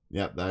you.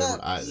 Yep,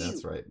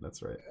 that's right.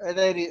 That's right. And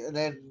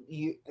then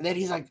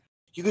he's like,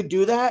 you could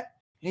do that?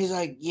 And he's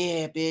like,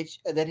 yeah, bitch.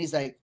 And then he's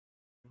like,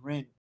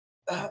 Ren,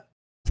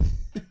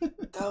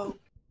 go.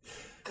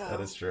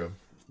 That is true.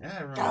 Yeah,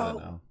 I remember that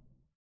now.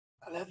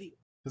 I love you.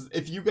 Because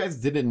if you guys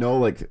didn't know,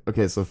 like,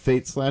 okay, so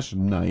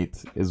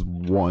Fate/Night is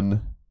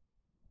one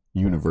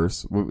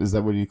universe. Is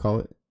that what you call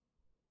it?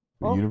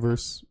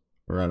 Universe?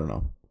 Or I don't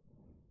know.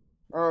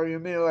 Oh, you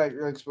mean like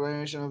an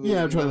explanation of the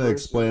I'm trying to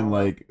explain,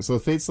 like, so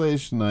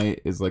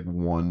Fate/Night is like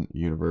one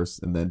universe,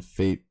 and then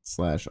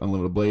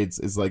Fate/Unlimited Blades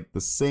is like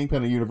the same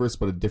kind of universe,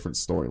 but a different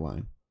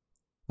storyline.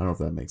 I don't know if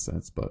that makes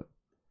sense, but.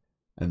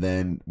 And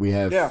then we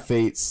have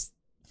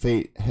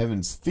Fate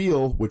Heaven's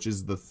Feel, which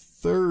is the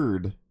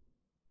third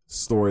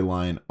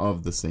storyline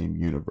of the same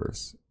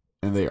universe.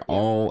 And they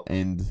all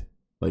end,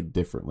 like,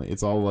 differently.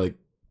 It's all, like,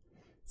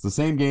 it's the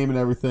same game and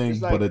everything,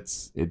 like, but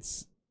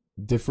it's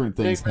different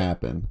things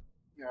happen.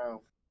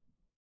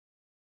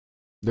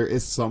 There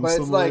is some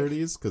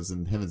similarities because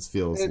in Heaven's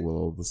Feel it's a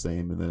little the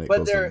same, and then it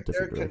goes in a different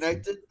direction. They're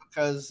connected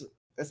because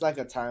it's like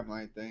a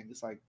timeline thing.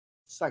 It's like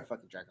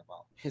fucking Dragon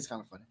Ball. It's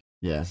kind of funny.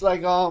 Yeah. It's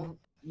like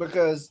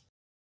because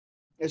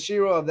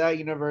Ishiro of that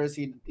universe,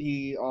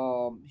 he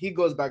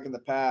goes back in the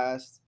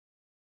past.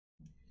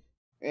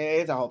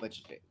 It's a whole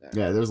bunch of shit.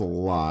 Yeah, there's a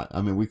lot.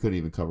 I mean, we couldn't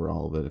even cover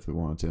all of it if we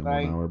wanted to in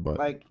 1 hour, but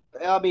like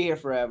I'll be here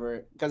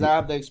forever because I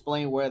have to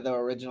explain where the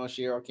original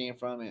Shiro came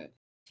from. It's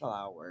a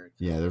lot of work.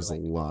 Yeah, there's a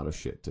lot of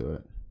shit to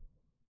it.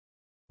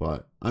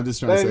 But I'm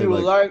just trying to say, if you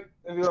would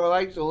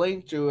like to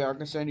link to it, I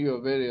can send you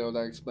a video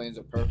that explains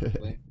it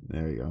perfectly.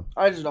 There you go.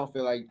 I just don't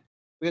feel like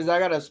because I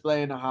gotta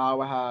explain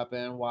how it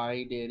happened, why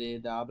he did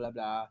it, blah blah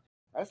blah.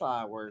 That's a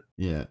lot of work.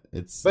 Yeah,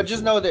 But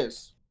just know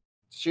this: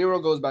 Shiro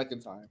goes back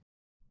in time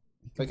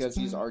because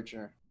he's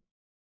Archer.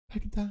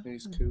 Back in time.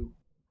 He's cool.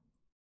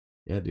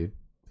 Yeah, dude.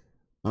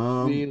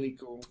 Really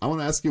cool. I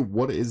want to ask you,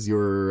 what is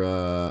your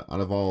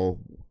out of all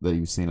that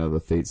you've seen of the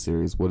Fate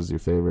series, what is your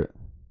favorite?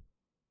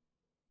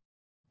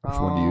 Which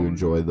one do you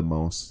enjoy the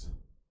most?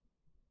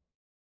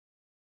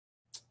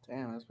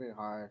 Damn, that's pretty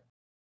hard.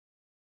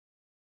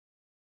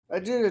 I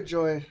did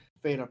enjoy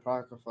Fate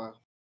Apocrypha.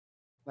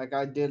 Like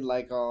I did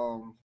like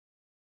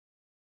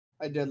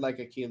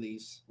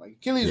Achilles. Like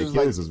Achilles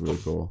was really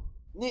cool.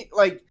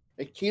 Like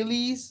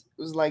Achilles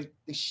was like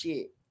the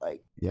shit.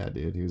 Like yeah,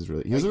 dude, he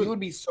would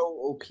be so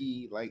OP.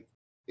 Like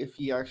if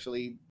he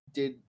actually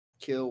did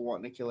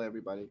wanting to kill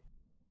everybody.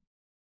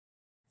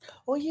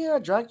 Oh yeah,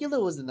 Dracula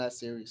was in that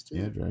series too.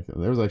 Yeah,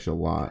 Dracula. There was actually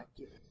a lot.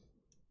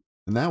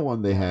 In that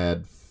one, they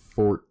had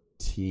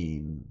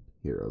 14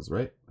 heroes,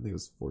 right? I think it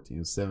was 14. It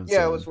was 7. Yeah,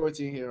 7. It was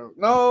 14 heroes.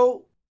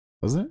 No,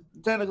 was it?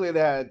 Technically,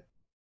 they had.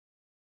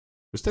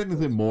 There's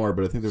technically more,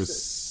 but I think there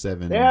was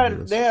 7.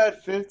 They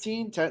had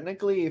 15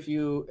 technically if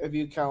you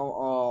count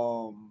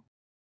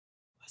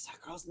What's that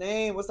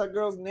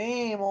girl's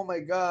name? Oh my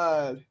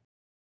god.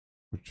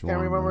 Can't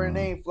remember her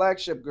name.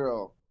 Flagship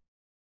girl.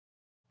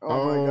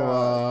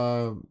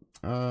 Oh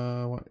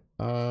my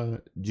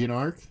god. Jean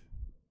Arc?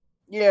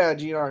 Yeah,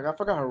 Jean Arc. I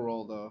forgot her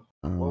role though.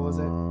 What was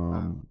it?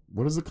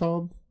 What is it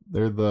called?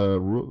 They're the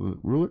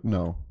ruler?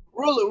 No.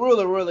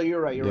 Ruler.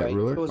 You're right. You're Yeah, right. It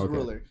Ruler. was Okay.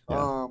 Ruler.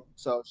 Yeah.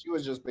 So she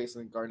was just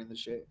basically guarding the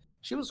shit.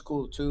 She was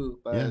cool too,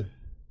 Yeah. but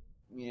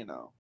you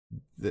know.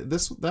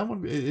 That one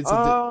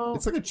Um,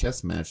 it's like a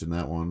chess match in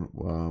that one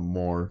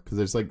more because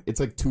it's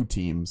like two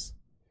teams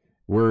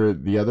where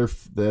the other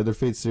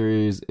Fate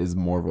series is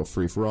more of a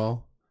free for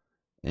all,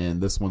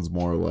 and this one's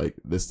more like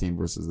this team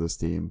versus this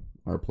team,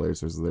 our players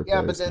versus their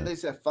yeah, but players. then they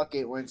said fuck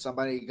it when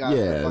somebody got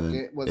Yeah, and fuck then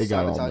it was it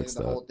got all sabotaging mixed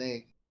the up. whole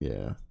thing.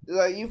 Yeah, They're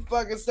like, you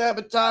fucking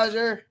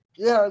sabotager.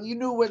 Yeah, you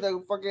knew where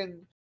the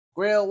fucking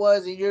grail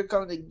was and you're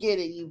coming to get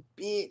it, you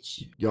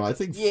bitch. yo, I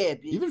think Yeah,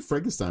 bitch. even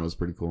Frankenstein was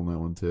pretty cool in that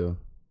one too.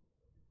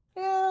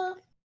 Yeah,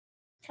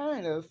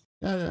 kind of.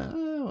 Yeah,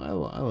 I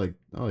like.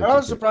 I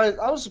was surprised.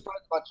 I was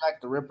surprised about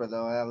Jack the Ripper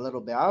though, a little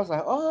bit. I was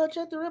like, "Oh,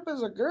 Jack the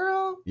Ripper's a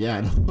girl. Yeah,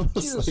 I know.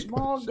 She's a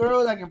small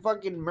girl that can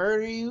fucking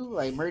murder you,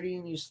 like murder you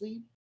in your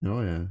sleep."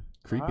 Oh yeah,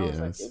 creepy I was ass.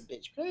 like, "This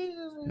bitch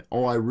crazy."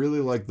 Oh, I really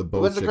like the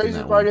boat. What's the chick in crazy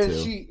that part one,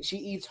 is too. she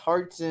eats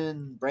hearts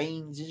and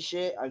brains and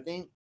shit. I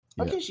think.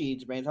 I Yeah. think she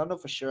eats brains. I don't know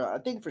for sure. I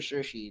think for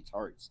sure she eats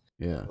hearts.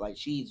 Yeah. Like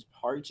she eats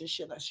hearts and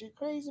shit. That shit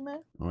crazy,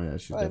 man. Oh yeah,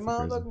 she's Like,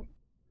 definitely crazy. motherfucker.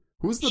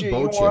 Who's the Shit,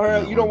 boat chick in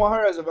that you don't one?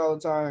 want her as a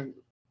Valentine.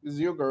 This is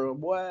your girl,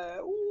 boy.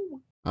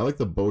 Ooh. I like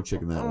the bow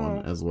chick in that one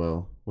as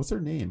well. What's her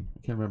name?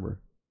 I can't remember.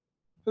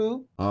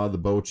 Who? The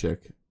bow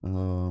chick.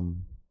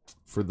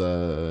 For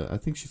the I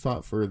think she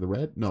fought for the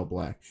red. No,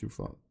 black. She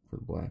fought for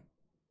the black.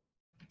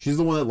 She's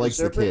the one that likes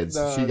the kids.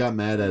 She got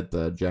mad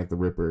at Jack the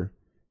Ripper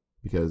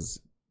because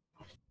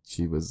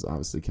she was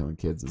obviously killing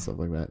kids and stuff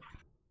like that.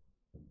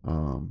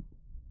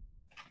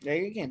 Yeah,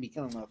 you can't be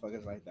killing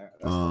motherfuckers like that.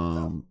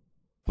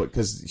 But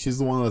because she's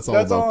the one that's all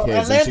about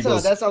kids. Atlanta. She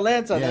goes, that's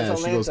Atlanta. Yeah, that's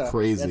Atlanta. she goes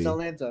crazy. That's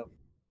Atlanta.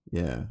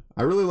 Yeah,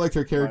 I really liked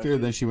her character.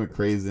 Then she went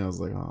crazy. And I was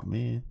like, oh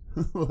man,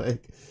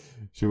 like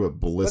she went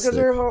ballistic.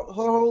 Because her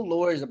whole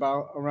lore is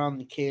around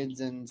the kids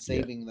and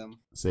saving them,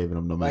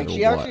 no matter what.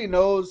 She actually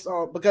knows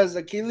because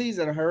Achilles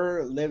and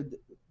her lived.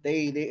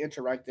 They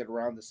interacted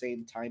around the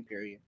same time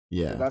period.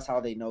 Yeah, so that's how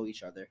they know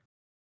each other.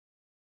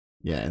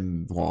 Yeah,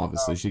 and well,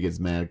 obviously she gets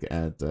mad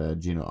at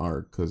Gina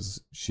Arc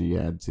because she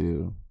had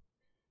to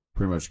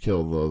pretty much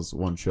kill those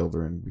one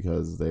children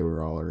because they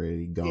were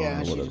already gone or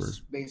whatever. She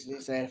just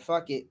basically said,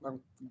 "Fuck it,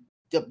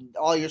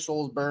 all your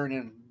souls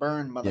burn,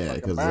 motherfucker." Yeah,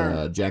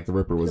 because Jack the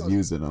Ripper was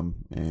using them,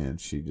 and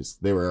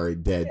they were already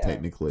dead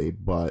technically,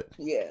 but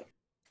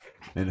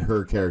and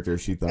her character,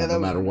 she thought no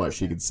matter what,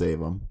 she could save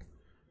them.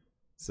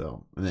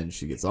 So, and then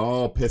she gets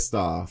all pissed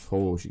off.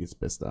 Oh, she gets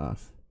pissed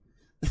off,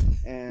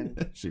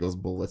 and she goes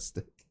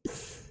ballistic.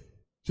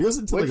 She goes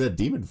into like that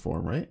demon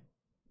form, right?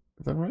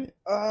 Is that right?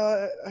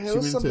 It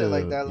was something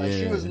like that. Like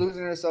she was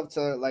losing herself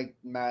to like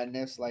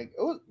madness. Like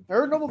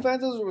her Noble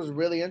Phantasm was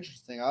really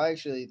interesting. I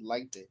actually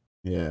liked it.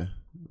 Yeah,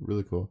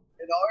 really cool.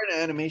 And the art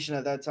and animation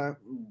at that time,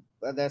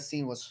 that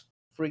scene was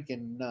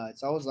freaking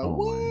nuts. I was like,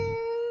 what?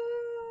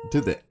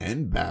 Dude, the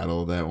end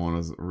battle, that one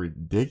was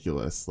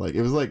ridiculous. Like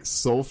it was like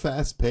so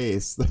fast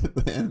paced that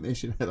the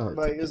animation had art.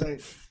 Like it was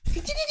like,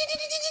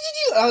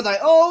 I was like,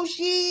 oh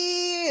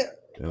shit.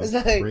 It was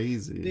like,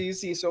 crazy. Do you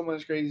see so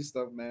much crazy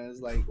stuff, man? It's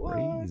like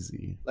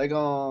crazy.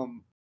 What?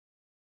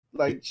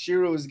 Like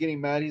Shiro was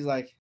getting mad. He's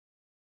like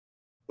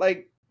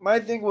my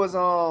thing was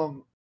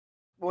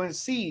when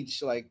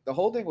Siege, like the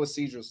whole thing with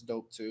Siege was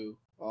dope too.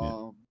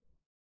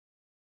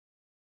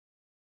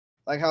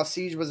 Like how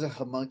Siege was a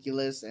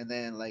homunculus, and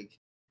then like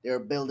they were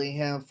building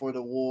him for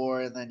the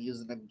war, and then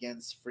using him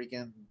against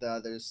freaking the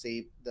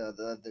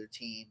other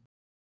team.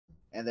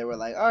 And they were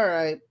like, all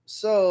right,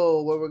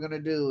 so what we're going to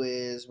do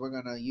is we're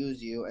going to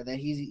use you. And then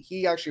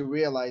he actually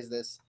realized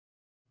this,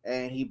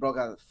 and he broke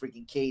out of the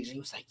freaking cage, and he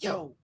was like,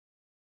 yo,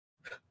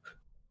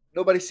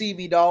 nobody see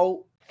me,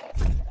 dog.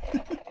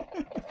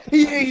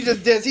 he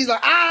just did. He's like,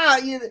 ah.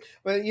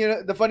 But,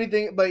 the funny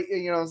thing, but,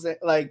 what I'm saying?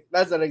 Like,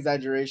 that's an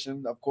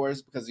exaggeration, of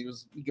course, because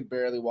he could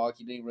barely walk.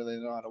 He didn't really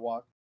know how to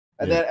walk.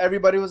 And then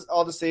everybody was,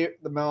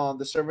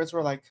 the servants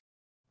were like,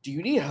 do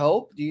you need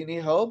help? Do you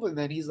need help? And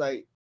then he's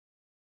like,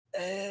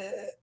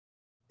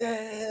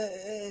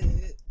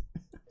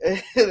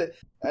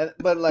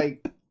 but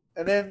like,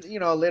 and then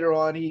later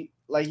on he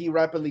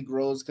rapidly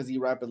grows because he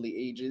rapidly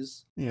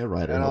ages. Yeah,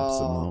 Ryder helps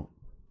him out.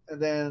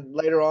 And then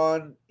later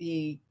on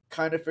he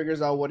kind of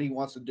figures out what he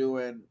wants to do,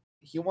 and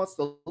he wants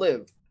to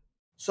live.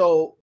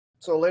 So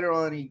later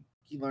on he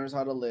learns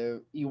how to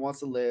live. He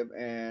wants to live,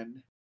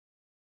 and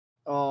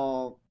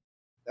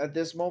at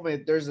this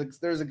moment there's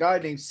a guy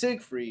named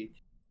Siegfried.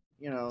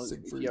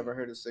 If you ever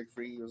heard of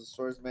Siegfried, he was a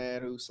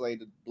swordsman who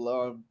slayed the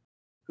blood.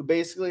 Who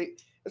basically,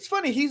 it's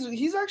funny.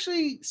 He's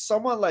actually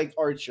somewhat like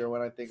Archer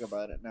when I think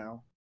about it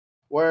now,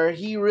 where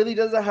he really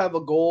doesn't have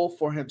a goal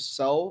for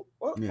himself.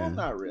 Well,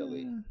 not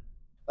really. Yeah.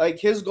 Like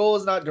his goal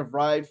is not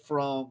derived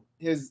from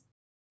his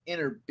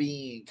inner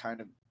being, kind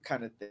of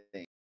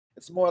thing.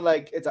 It's more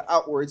like it's an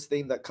outwards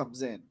thing that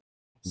comes in.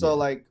 So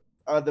like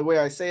the way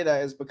I say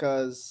that is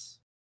because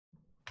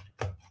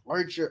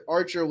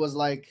Archer was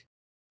like,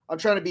 I'm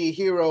trying to be a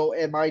hero,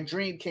 and my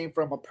dream came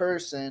from a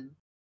person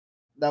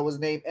that was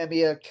named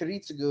Emiya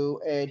Kiritsugu,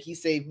 and he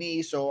saved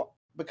me, so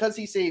because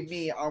he saved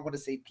me, I want to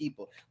save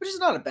people, which is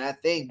not a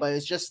bad thing, but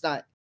it's just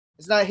not.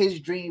 It's not his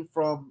dream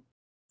from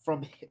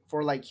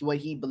for like what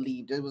he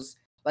believed. It was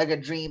like a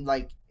dream,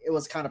 like it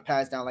was kind of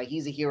passed down. Like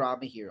he's a hero,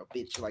 I'm a hero,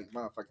 bitch. Like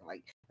motherfucking,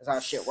 like that's how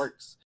shit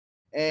works.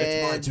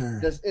 It's my And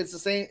turn. it's the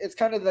same. It's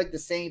kind of like the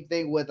same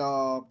thing with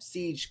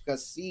Siege,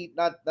 because Siege,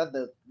 not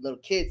the little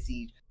kid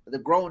Siege, but the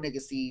grown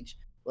nigga Siege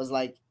was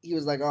like he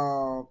was like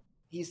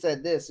he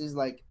said this. He's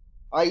like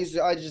I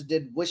just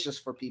did wishes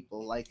for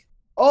people like.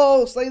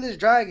 Oh, slay this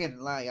dragon!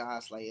 Like,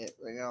 slay it.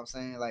 You know what I'm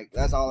saying? Like,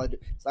 that's all I do.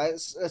 Like,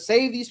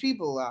 save these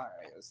people. All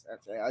right, that's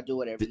it. I do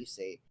whatever you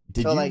say.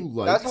 Did So, you like,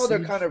 like that's how they're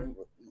Siege? kind of.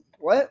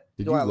 What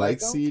Did do you I like like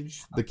them?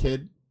 Siege, the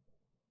kid?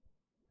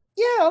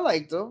 Yeah, I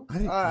liked them.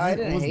 I I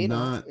didn't was hate them.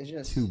 not It's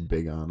too just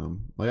big on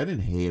him. Like I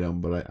didn't hate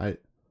him, but I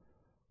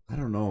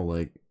don't know.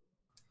 Like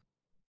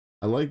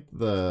I liked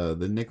the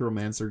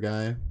necromancer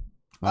guy,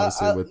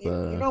 obviously with you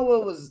the know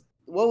what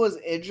was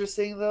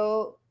interesting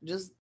though.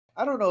 Just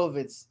I don't know if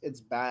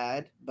it's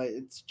bad, but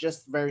it's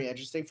just very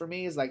interesting for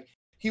me. Is like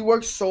he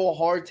worked so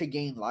hard to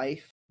gain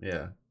life,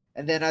 yeah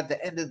and then at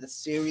the end of the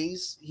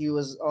series, he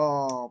was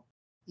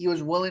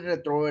willing to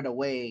throw it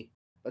away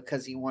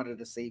because he wanted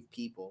to save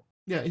people.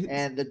 yeah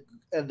And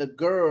the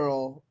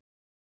girl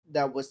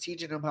that was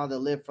teaching him how to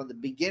live from the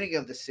beginning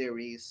of the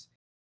series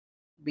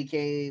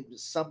became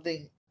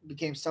something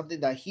became something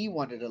that he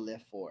wanted to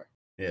live for.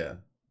 yeah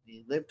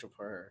He lived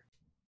for her.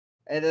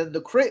 And then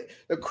the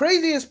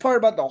craziest part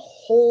about the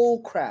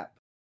whole crap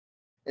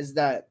is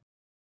that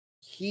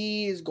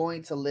he is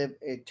going to live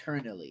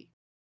eternally.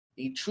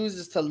 He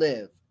chooses to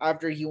live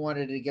after he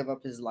wanted to give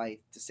up his life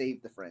to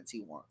save the friends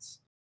he wants.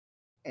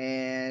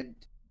 And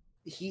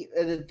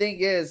and the thing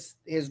is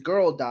his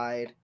girl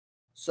died,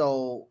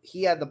 so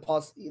he had the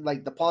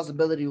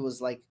possibility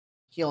was like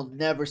he'll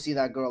never see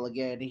that girl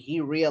again. And he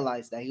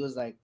realized that he was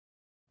like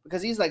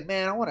because he's like,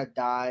 man, I want to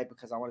die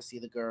because I want to see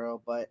the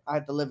girl, but I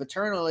have to live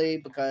eternally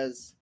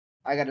because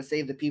I got to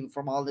save the people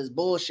from all this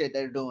bullshit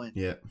they're doing.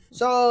 yeah.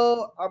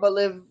 So I'm gonna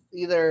live.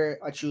 Either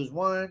I choose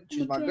one, I'm a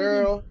choose my dragon.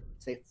 girl,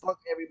 say fuck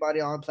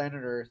everybody on planet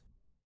Earth,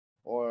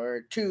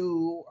 or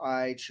two,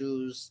 I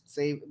choose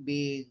save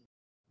being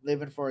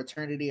living for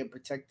eternity and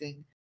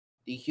protecting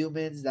the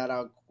humans that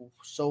are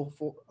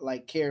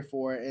like cared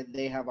for and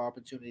they have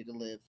opportunity to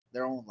live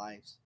their own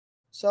lives.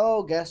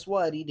 So guess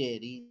what he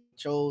did? He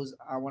chose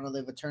I want to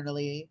live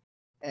eternally,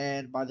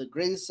 and by the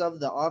grace of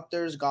the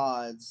author's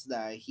gods,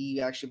 that he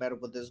actually met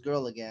up with this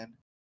girl again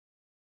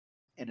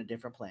in a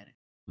different planet.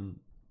 Mm.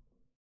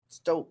 It's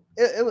dope.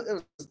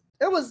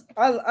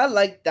 I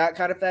like that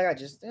kind of fact. I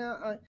just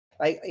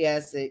like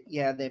yes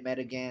yeah they met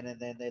again and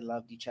then they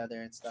loved each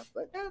other and stuff.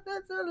 But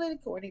that's a little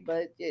corny.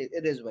 But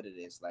it is what it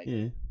is. Like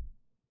Yeah.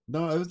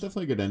 No, it was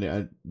definitely a good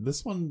ending.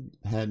 This one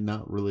had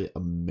not really a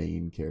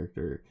main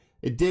character.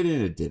 It did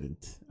and it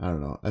didn't. I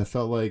don't know. I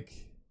felt like,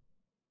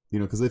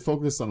 because they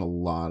focused on a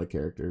lot of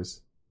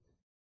characters.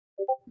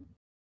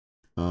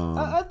 Um,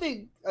 I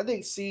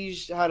think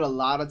Siege had a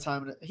lot of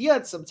time. He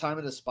had some time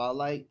in the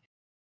spotlight,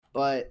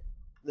 but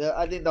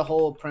I think the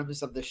whole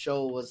premise of the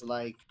show was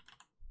like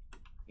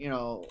you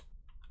know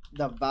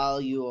the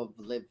value of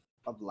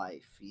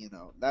life.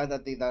 That I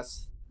think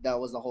that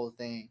was the whole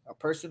thing. A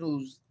person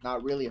who's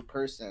not really a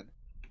person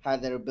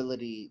had their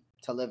ability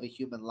to live a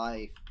human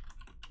life,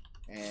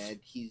 and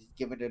he's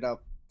given it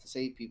up to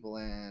save people,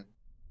 and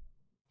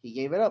he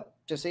gave it up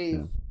to yeah,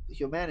 save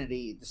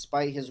humanity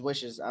despite his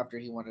wishes after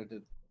he wanted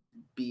to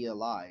be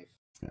alive.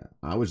 yeah.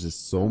 I was just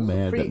It so was a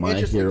mad that pretty my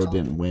interesting hero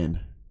topic. didn't win.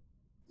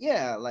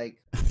 Yeah,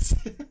 like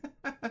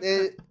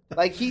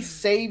he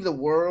saved the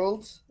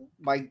world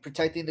by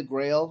protecting the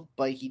Grail,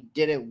 but he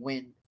didn't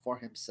win for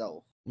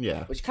himself,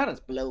 Yeah. which kind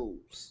of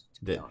blows.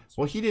 To be honest,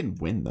 Well, he didn't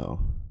win though.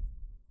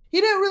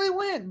 he didn't really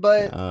win,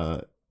 but Uh,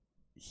 like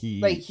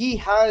he he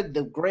had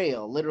the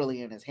Grail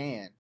literally in his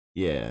hand.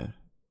 yeah,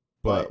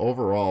 but But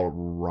overall,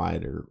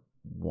 Ryder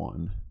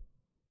won.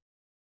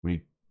 When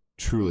you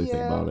truly think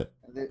yeah, about it,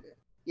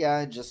 yeah,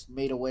 I just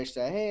made a wish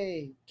that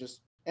hey,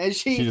 just and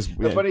she she. just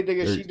The yeah, funny thing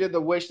is, or, she did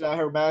the wish that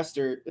her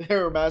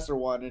master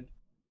wanted.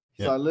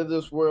 So yeah, I live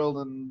this world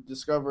and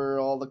discover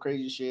all the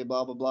crazy shit,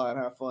 blah blah blah, and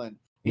have fun.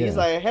 He's yeah.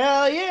 like,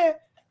 hell yeah.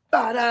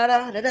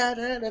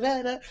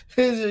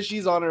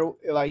 She's on her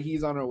like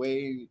he's on her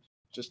way,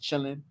 just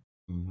chilling.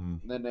 Mm-hmm.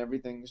 And then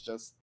everything's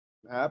just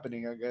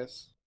happening, I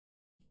guess.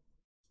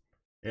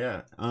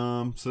 Yeah.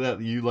 So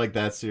that you like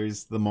that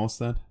series the most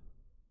then?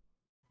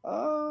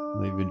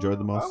 That you've enjoyed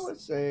the I most? would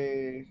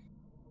say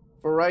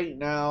for right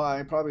now,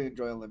 I probably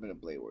enjoy Unlimited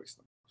Blade Works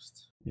the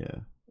most.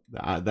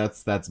 Yeah.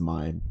 That's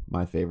mine.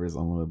 My favorite is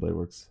Unlimited Blade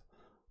Works.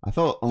 I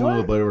felt Do I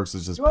Unlimited Blade Works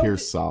is just do I pure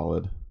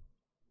solid.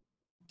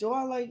 do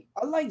I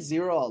like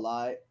Zero a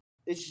lot.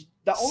 It's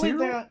the only thing.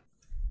 Zero?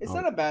 It's Oh,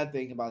 not a bad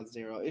thing about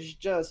Zero. It's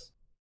just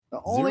the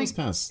Zero's only,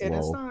 kind of and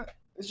it's slow. not.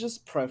 It's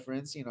just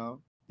preference, It's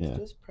Yeah.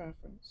 just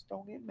preference.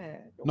 Don't get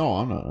mad. Don't No, get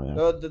I'm mad.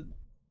 not. Yeah.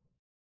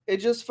 It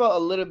just felt a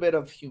little bit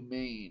of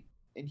humane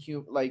and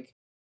like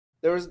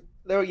there was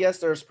yes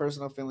there's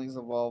personal feelings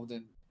involved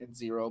in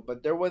Zero,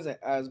 but there wasn't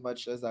as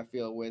much as I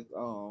feel with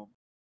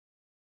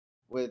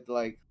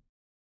like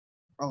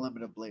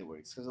Unlimited Blade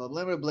Works, because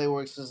Unlimited Blade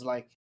Works is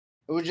like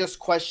it was just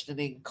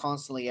questioning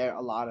constantly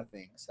a lot of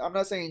things. I'm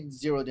not saying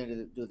Zero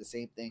didn't do the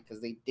same thing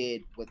because they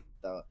did with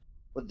the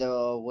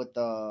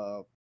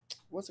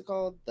what's it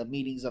called, the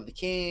meetings of the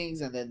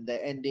kings, and then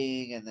the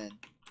ending, and then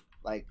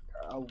like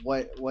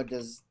what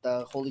does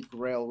the Holy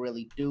Grail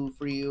really do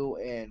for you,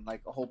 and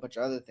like a whole bunch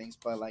of other things.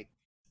 But like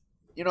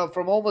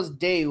from almost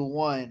day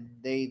one,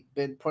 they've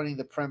been putting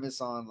the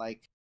premise on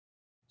like,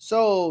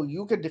 so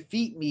you could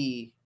defeat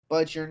me,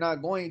 but you're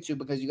not going to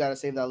because you got to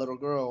save that little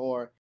girl,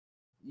 or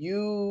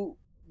you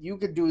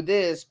could do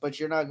this, but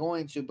you're not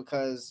going to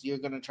because you're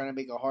gonna try to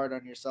make it hard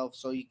on yourself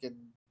so you can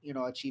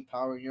achieve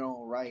power in your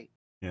own right.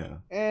 Yeah.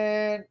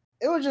 And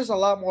it was just a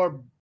lot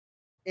more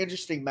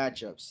interesting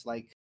matchups.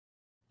 Like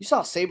you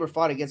saw Saber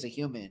fought against a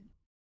human,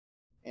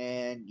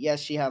 and yes,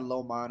 she had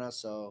low mana,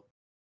 so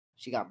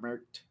she got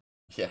murked.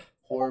 Yeah.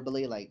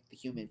 Horribly, like the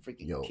human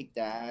freaking kicked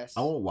ass.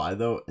 I won't lie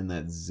though, in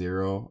that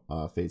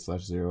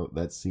Fate/Zero,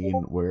 that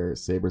scene where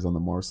Saber's on the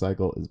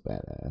motorcycle is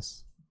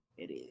badass.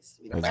 It is.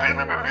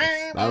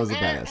 That was a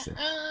badass scene.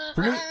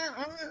 For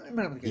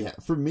me,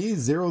 for me,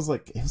 Zero's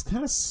like it was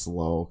kind of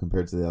slow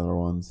compared to the other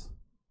ones.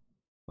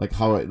 Like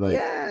how it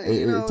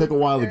it took a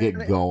while to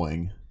get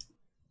going.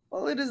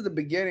 Well, it is the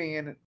beginning,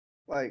 and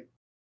like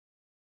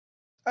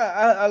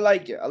I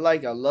like it. I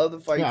love the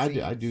fight.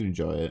 Yeah, I do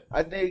enjoy it.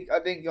 I think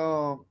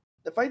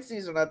the fight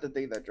scenes are not the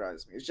thing that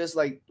drives me. It's just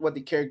like what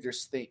the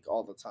characters think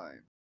all the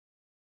time.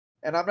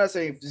 And I'm not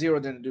saying Zero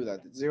didn't do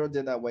that. Zero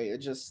did that way. It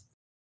just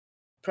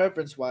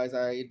preference wise,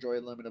 I enjoy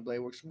Limited Blade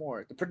Works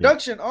more. The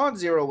production on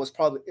Zero was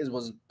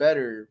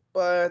better,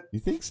 but you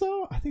think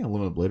so? I think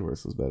Limited Blade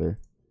Works was better.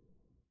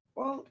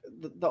 Well,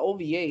 the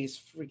OVA is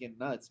freaking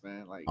nuts,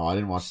 man. Like, I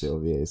didn't watch the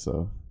OVA,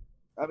 so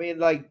I mean,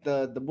 like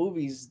the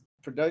movie's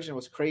production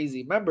was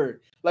crazy.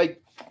 Remember,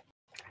 like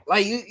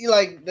you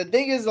like the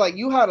thing is like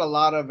you had a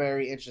lot of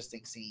very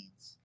interesting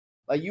scenes.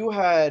 Like you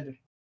had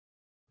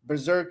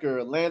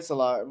Berserker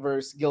Lancelot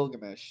versus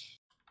Gilgamesh,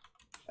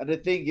 and the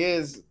thing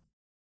is,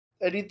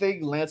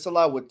 anything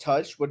Lancelot would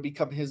touch would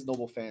become his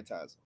noble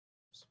phantasm.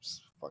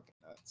 It's fucking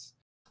nuts.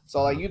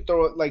 So like you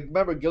throw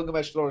remember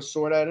Gilgamesh threw a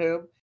sword at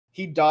him,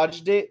 he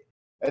dodged it,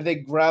 and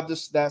then grabbed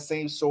that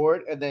same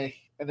sword, and then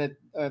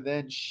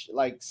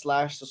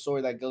slashed the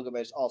sword that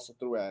Gilgamesh also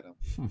threw at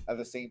him at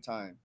the same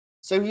time.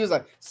 So he was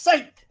like,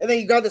 "Sight!" And then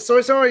he got the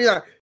sword, he's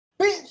like,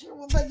 "Bitch,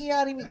 what's like you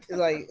out of me?"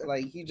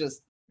 Like he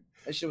just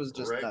that shit was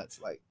just nuts.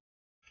 Like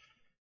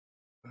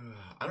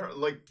I don't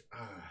like.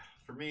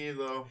 For me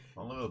though,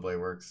 Unlimited Blade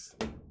Works.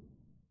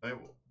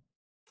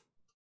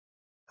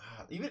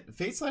 Even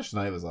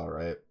Fate/Night was all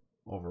right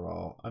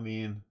overall. I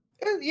mean,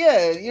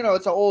 yeah,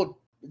 it's old.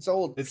 It's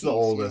the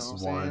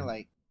oldest one.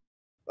 Like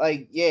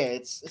yeah,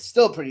 it's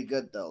still pretty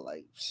good though.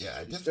 Like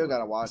yeah, you still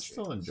gotta watch it.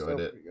 Still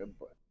enjoyed it. Good,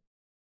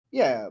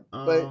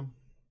 but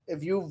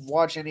if you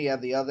watch any of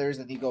the others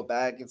and you go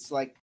back, it's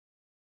like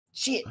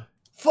shit,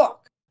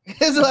 fuck.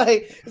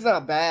 It's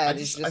not bad.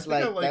 It's just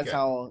that's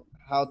how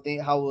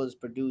it was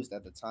produced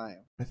at the time.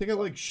 I think I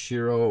like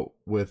Shiro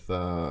with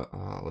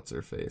what's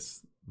her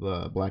face,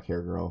 the black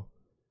hair girl,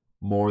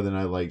 more than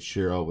I like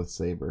Shiro with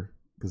Saber.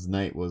 Because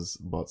Night was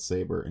about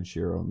Saber and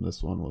Shiro, and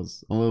this one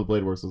was Unlimited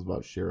Blade Works was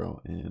about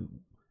Shiro and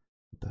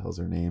what the hell's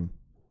her name?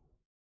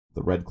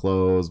 The red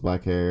clothes,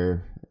 black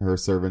hair, her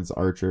servant's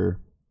Archer.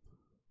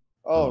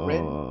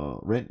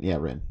 Oh, Rin. Yeah,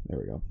 Rin. There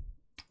we go.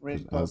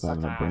 Rin. I was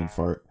having a brain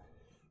fart.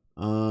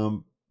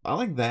 I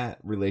like that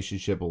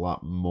relationship a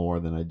lot more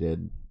than I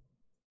did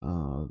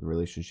the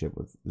relationship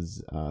with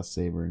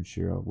Saber and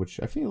Shiro, which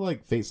I feel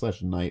like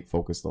Fate/Night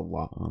focused a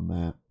lot on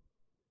that.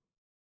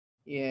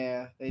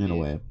 Yeah, in a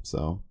way.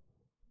 So,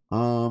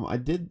 I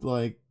did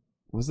like.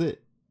 Was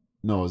it?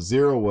 No,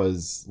 Zero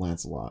was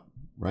Lancelot,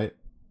 right?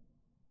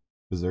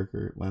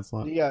 Berserker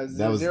Lancelot. Yeah,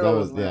 Zero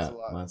was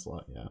Lancelot. Yeah,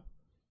 Lancelot. Yeah.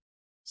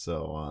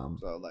 So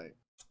like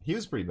he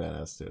was pretty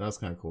badass too. That was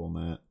kind of cool in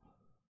that.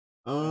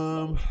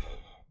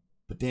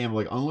 But damn,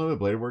 like Unlimited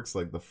Blade Works,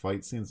 like the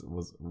fight scenes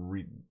was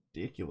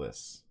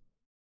ridiculous.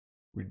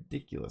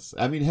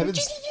 I mean,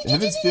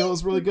 Heaven's Feel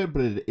is really good,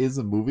 but it is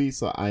a movie,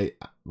 so I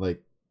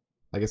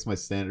guess my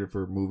standard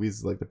for movies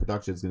is like the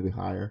production is gonna be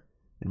higher,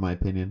 in my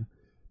opinion.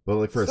 But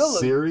like for a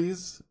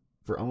series,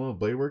 for Unlimited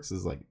Blade Works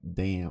is like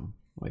damn.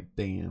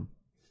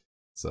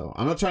 So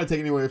I'm not trying to take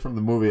any away from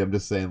the movie. I'm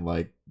just saying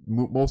like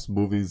most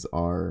movies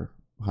are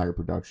higher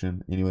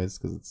production, anyways,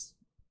 because it's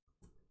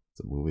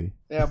a movie.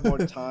 They have more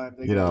time.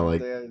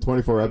 Like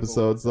 24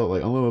 episodes. So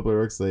like Unlimited Blade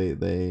Works,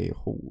 they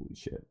holy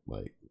shit,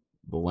 like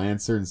the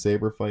Lancer and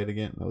Saber fight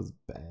again. That was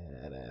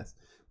badass.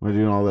 When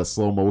they're doing all that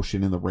slow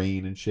motion in the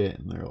rain and shit,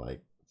 and they're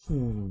like, I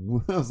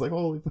was like,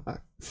 holy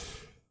fuck.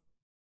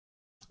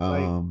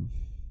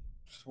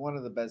 It's one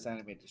of the best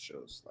animated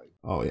shows. Like,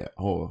 oh yeah,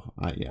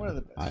 yeah. One of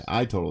the best.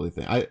 I totally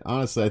think. I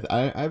honestly,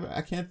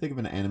 I can't think of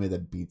an anime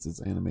that beats its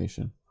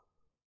animation.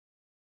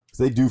 Because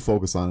they do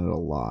focus on it a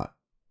lot.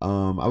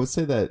 I would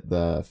say that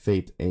the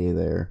Fate A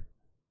there,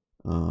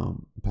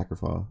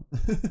 Packerfaw,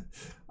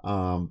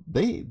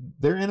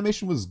 Their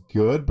animation was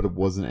good, but it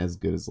wasn't as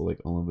good as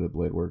like Unlimited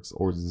Blade Works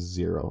or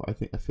Zero. I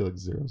feel like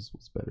Zero's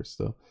was better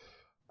still.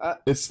 Uh,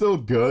 It's still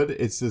good.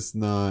 It's just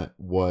not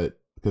what,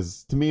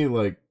 because to me,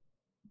 like,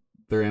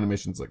 their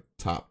animation's like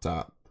top,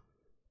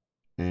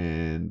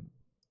 and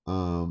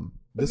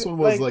this one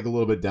was like like a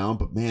little bit down,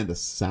 but man, the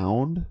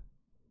sound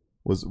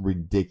was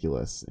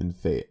ridiculous in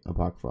Fate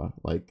Apocrypha.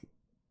 Like,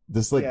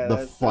 just like yeah, the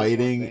that's one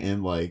fighting thing.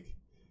 and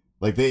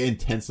like they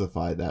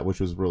intensified that, which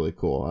was really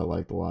cool. I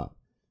liked a lot.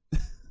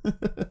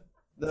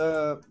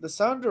 The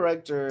sound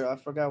director, I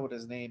forgot what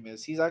his name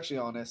is. He's actually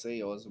on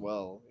SAO as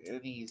well,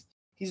 and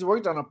he's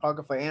worked on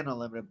Apocrypha and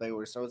Unlimited Blade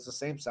Works, so it's the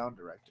same sound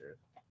director.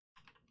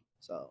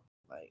 So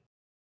like,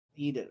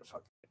 he did a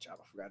fucking good job.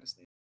 I forgot his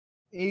name.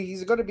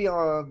 He's going to be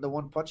on the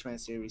One Punch Man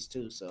series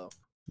too, so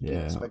you can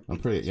Yeah, expect I'm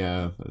big pretty. things from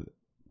Yeah, him.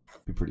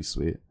 that'd be pretty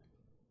sweet.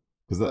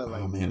 Because that, But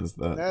oh like man, is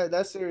that,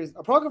 that series,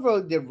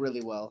 Apocrypha did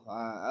really well.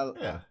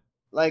 yeah.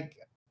 Like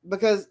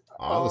because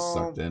Oh, I was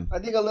sucked in. I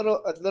think a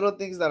little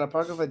things that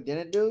Apocrypha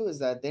didn't do is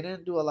that they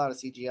didn't do a lot of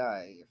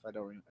CGI. If I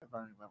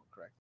remember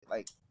correctly,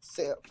 like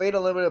Fate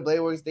Unlimited Blade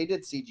Works, they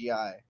did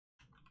CGI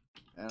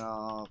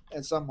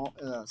and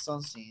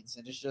some scenes,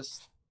 and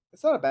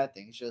it's not a bad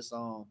thing. It's just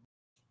I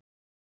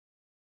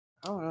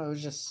don't know. It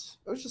was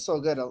just so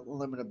good.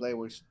 Unlimited Blade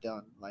Works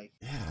done.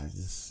 Yeah,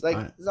 Like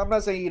I'm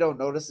not saying you don't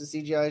notice the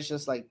CGI. It's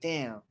just like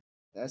damn,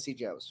 that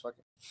CGI was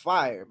fucking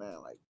fire,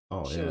 man. Like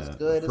oh shit was yeah,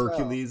 good as hell.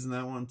 Hercules in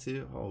that one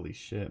too. Holy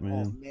shit, Oh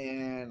man!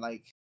 man,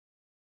 like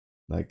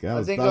Like I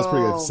that think was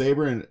pretty good.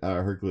 Saber and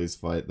Hercules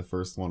fight. The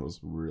first one was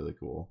really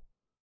cool.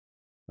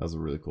 That was a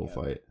really cool yeah,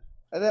 fight.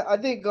 I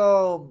think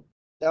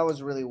that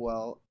was really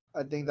well.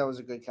 I think that was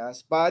a good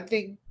cast, but I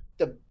think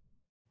the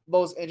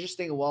most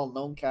interesting and well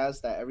known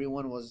cast that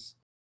everyone was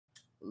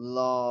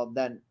love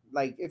that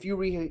like if you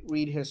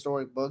read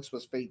historic books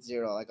was Fate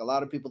Zero. Like a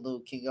lot of people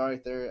knew King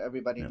Arthur,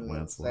 everybody Yeah, knew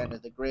Alexander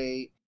Lancelot. the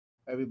Great,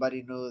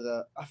 everybody knew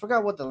the I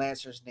forgot what the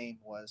Lancer's name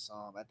was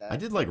at I that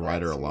did like in that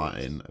Ryder a lot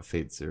series. in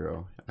Fate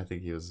Zero. I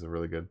think he was a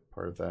really good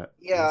part of that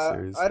Yeah,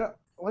 series. I don't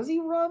was he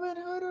Robin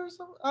Hood or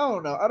something? I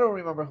don't know. I don't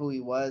remember who he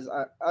was.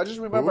 I just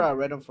remember Who? I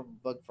read him from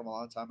a book from a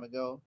long time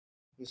ago.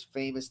 He was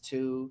famous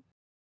too.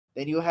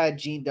 Then you had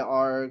Jean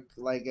d'Arc,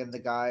 like, and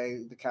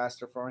the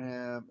caster for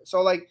him. So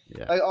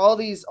Yeah. like all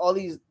these,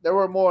 there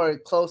were more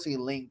closely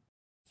linked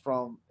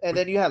from, and Which,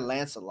 then you had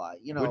Lancelot,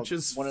 which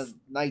is one of the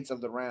Knights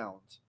of the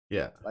Round.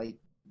 yeah, Like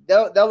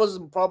that was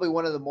probably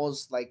one of the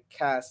most like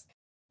cast,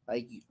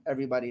 like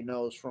everybody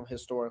knows from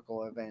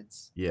historical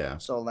events. yeah,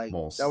 So like that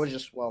most. was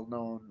just well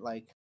known.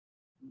 Like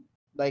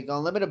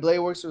Unlimited Blade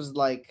Works was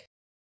like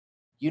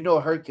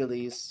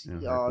Hercules. Yeah,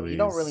 You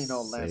don't Hercules, really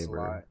know Saber,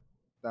 Lancelot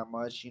that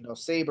much.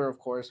 Saber, of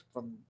course,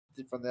 from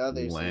the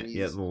other Yeah,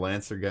 series, the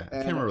Lancer guy. I can't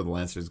and, remember the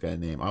Lancer's guy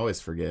name. I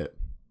always forget.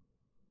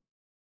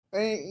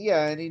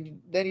 yeah,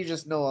 then you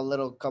just know a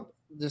little couple,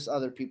 just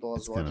other people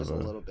as It's well, kind of just a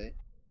a little bit.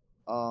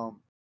 Um,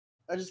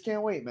 I just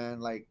can't wait, man.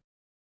 Like,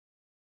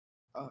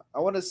 I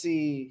want to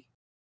see.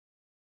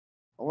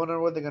 I wonder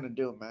what they're gonna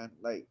do, man.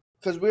 Like,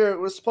 because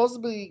we're supposed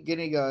to be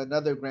getting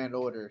another Grand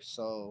Order,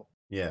 so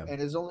yeah.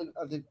 and it's only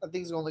I think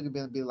it's only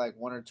gonna be like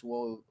one or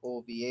two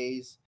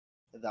OVAs,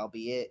 and that'll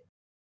be it,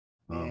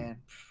 Um, man.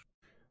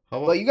 how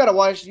But about? you gotta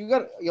watch. You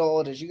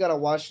gotta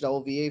watch the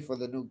OVA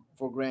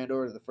for Grand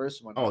Order, the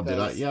first one, Oh, did I?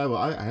 because Yeah, well,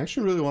 I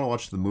actually really want to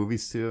watch the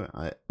movies too.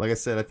 Like I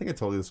said, I think I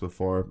told you this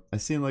before. I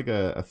seen like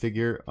a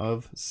figure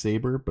of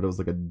Saber, but it was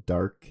like a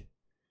dark,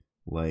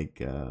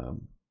 like I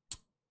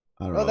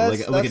don't oh, know, like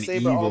that's an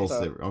Saber evil Alta.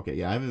 Saber. Okay,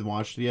 yeah, I haven't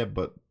watched it yet,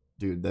 but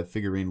dude, that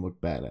figurine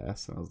looked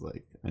badass. And I was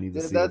like, I need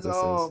to see what this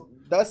is.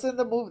 That's in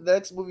the movie. The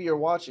next movie you're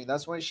watching.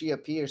 That's when she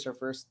appears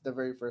the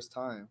very first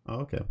time. Oh,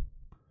 okay.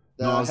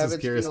 No, I The was just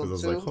Heaven's curious because I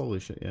Field was like, 2. holy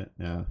shit, yeah,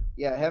 yeah.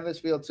 Yeah, Heaven's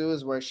Field 2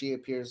 is where she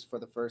appears for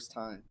the first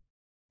time.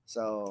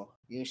 So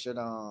you should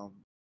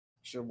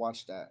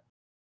watch that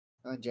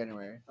in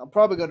January. I'm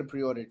probably gonna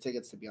pre-order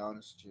tickets, to be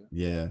honest with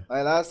you. Yeah.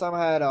 Like last time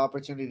I had an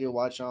opportunity to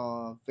watch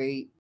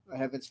Fate,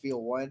 Heaven's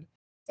Field 1.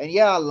 And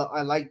yeah, I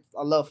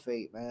love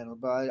Fate, man.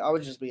 But I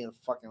was just being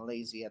fucking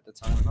lazy at the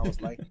time, and I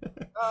was like,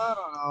 I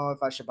don't know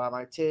if I should buy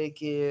my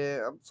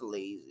ticket. I'm too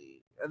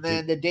lazy. And It,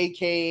 then the day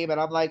came, and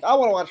I'm like, I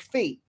want to watch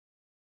Fate,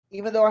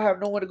 even though I have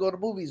no one to go to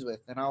movies with.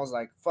 And I was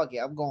like, fuck it,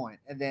 I'm going.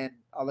 And then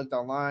I looked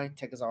online,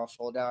 tickets all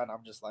sold out. And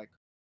I'm just like,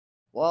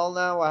 well,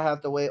 now I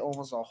have to wait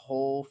almost a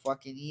whole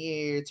fucking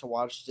year to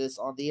watch this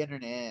on the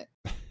internet.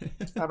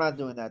 I'm not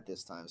doing that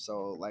this time.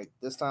 So like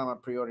this time, I'm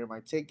pre-ordering my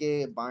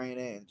ticket, buying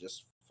it, and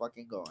just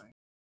fucking going.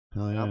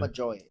 hell And I'm yeah.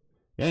 enjoy it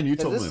Yeah, and you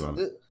because told me about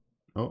it.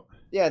 Oh,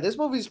 yeah, this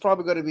movie is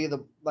probably going to be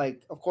the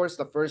like. Of course,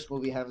 the first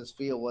movie, Heaven's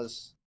Feel,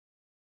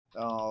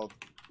 uh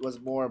was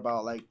more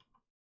about like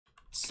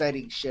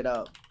setting shit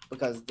up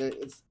because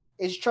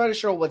it's trying to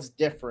show what's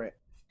different.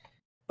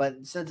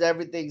 But since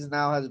everything's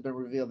now has been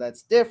revealed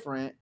that's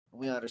different,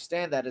 we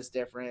understand that it's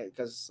different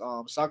because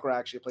Sakura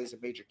actually plays a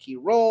major key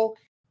role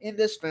in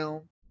this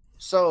film.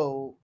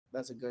 So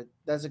that's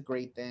a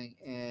great thing,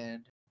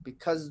 and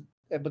because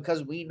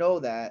we know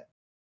that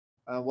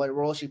what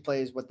role she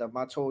plays with the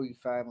Matori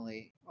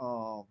family,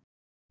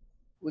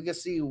 we can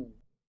see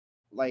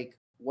like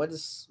what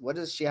does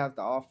she have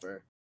to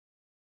offer?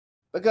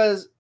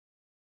 Because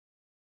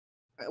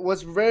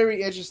what's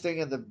very interesting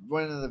in the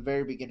one of the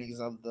very beginnings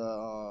of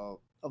the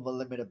of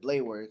Unlimited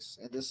Blade Works,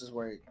 and this is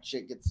where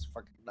shit gets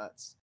fucking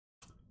nuts.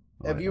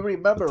 Oh, If yeah. you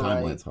remember The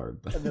right, timeline's hard.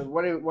 in the,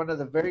 one of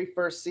the very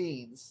first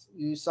scenes,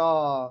 you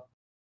saw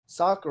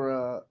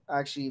Sakura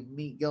actually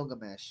meet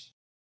Gilgamesh,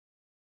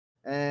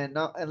 and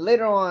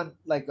later on,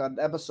 like an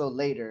episode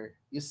later,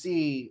 you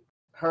see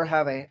her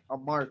have a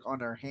mark on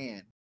her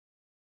hand,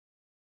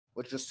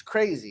 which is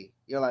crazy.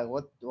 You're like,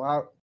 what?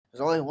 Wow.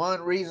 There's only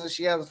one reason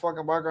she has a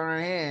fucking mark on her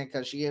hand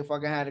because she ain't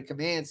fucking had a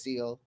command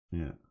seal.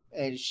 Yeah.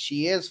 And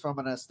she is from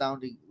an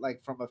astounding,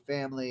 like from a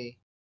family.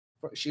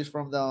 She's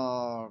from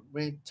the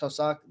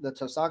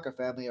Tosaka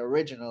family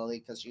originally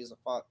because she's a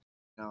fuck.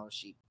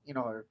 She,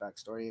 her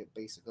backstory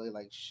basically,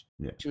 like she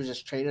was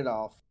just traded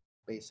off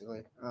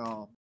basically.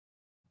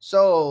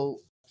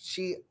 So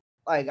she,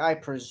 like, I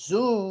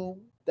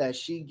presume that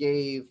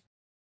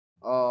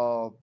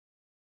uh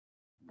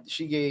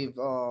she gave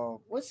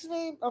what's his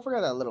name? I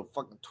forgot that little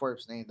fucking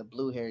twerp's name, the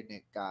blue haired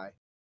Nick guy.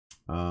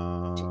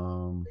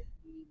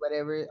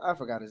 Whatever. I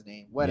forgot his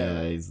name.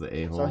 Whatever. Yeah, he's the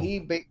a-hole. So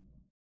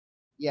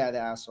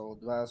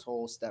the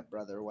asshole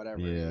stepbrother,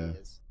 whatever it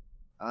is.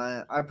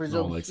 I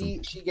presume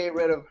she gave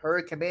rid of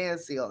her command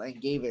seal and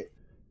gave it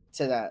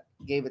to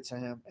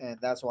him, and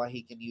that's why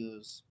he can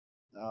use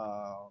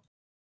a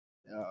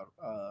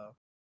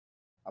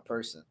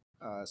person,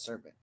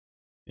 servant.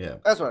 Yeah,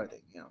 that's what I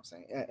think. You know what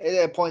I'm saying?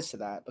 It points to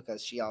that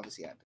because she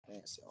obviously had the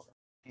command seal over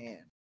her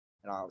hand,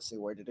 and obviously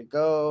where did it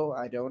go?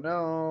 I don't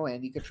know.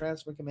 And you could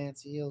transfer command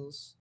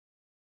seals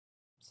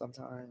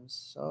sometimes.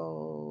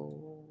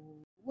 So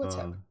what's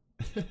happening?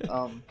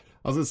 I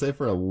was gonna say,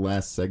 for a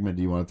last segment,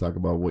 do you want to talk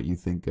about what you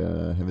think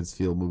Heaven's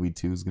Feel movie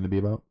 2 is gonna be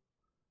about?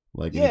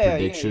 Like, any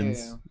predictions?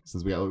 Yeah.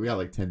 Since we got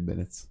like 10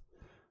 minutes.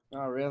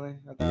 Oh really?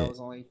 I thought it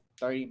was only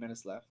 30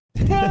 minutes left.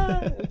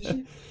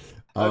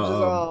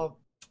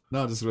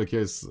 No, just really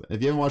curious.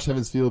 If you haven't watched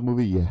Heaven's Feel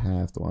movie, you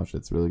have to watch it.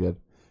 It's really good.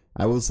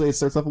 I will say it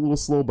starts off a little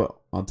slow, but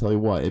I'll tell you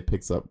what, it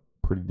picks up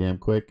pretty damn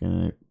quick,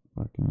 and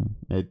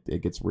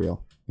it gets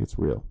real. It's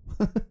real.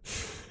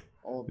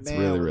 Oh it's man,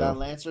 really real. That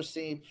Lancer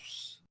scene.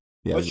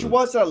 Yeah, once you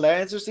watch that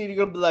Lancer scene, you're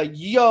gonna be like,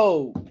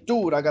 "Yo,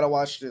 dude, I gotta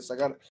watch this. I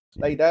gotta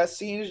like that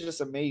scene is just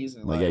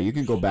amazing." Like, yeah, you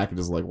can go back and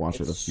just like watch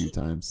it a few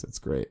times. It's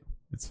great.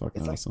 It's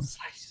fucking awesome.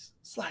 Like,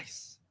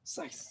 slice.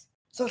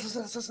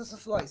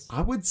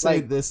 I would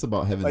say this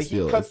about Heaven's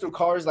Feel. He cuts through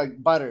cars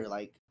like butter,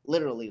 like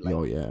literally. Like,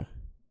 oh yeah.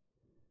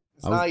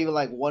 It's not even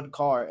like one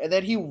car, and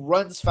then he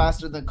runs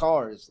faster than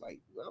cars. Like,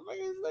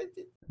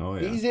 oh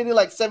yeah. He's hitting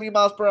like 70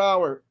 miles per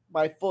hour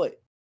by foot,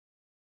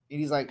 and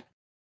he's like,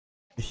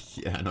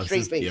 yeah, I know.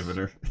 Straight face. Giving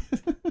her.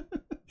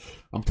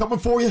 I'm coming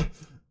for you.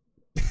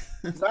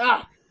 He's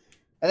like,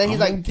 and then he's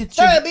like,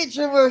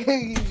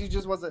 bitch. He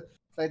just wants to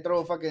like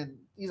throw a fucking.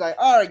 He's like,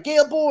 all right,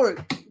 get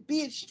aboard,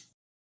 bitch.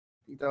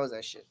 He throws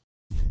that shit.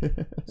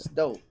 It's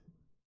dope.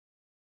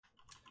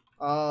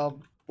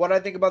 What I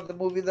think about the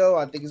movie, though,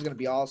 I think it's gonna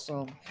be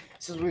awesome.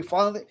 Since we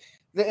finally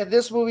in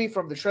this movie,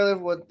 from the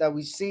trailer that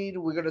we've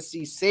seen, we're gonna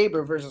see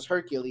Saber versus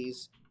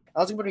Hercules.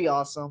 That's gonna be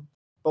awesome.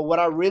 But what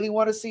I really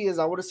want to see is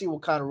I want to see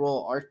what kind of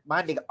role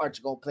my nigga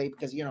Archer gonna play,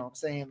 because you know what I'm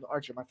saying,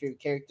 Archer my favorite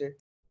character,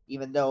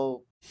 even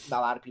though a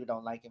lot of people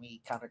don't like him.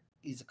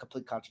 He's a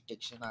complete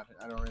contradiction. I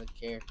don't really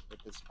care at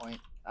this point.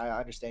 I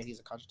understand he's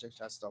a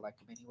contradiction. I still like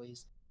him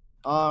anyways.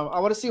 I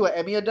want to see what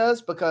Emiya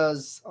does,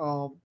 because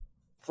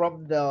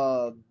from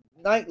the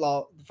not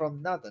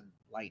the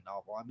light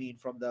novel, I mean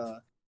from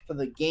the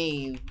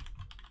game,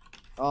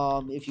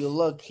 if you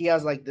look, he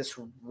has like this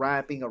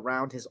wrapping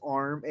around his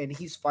arm, and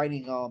he's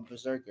fighting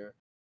Berserker.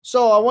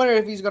 So I wonder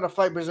if he's gonna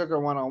fight Berserker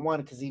 1-on-1,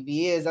 because if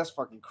he is, that's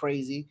fucking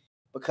crazy,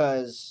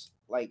 because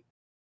like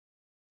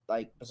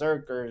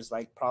Berserker is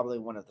like probably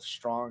one of the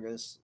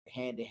strongest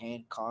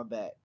hand-to-hand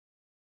combat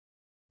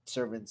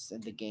servants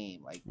in the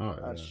game. Like,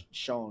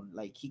 shown,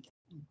 like he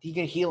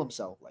can heal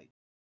himself. Like,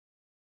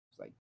 it's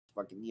like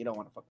fucking, you don't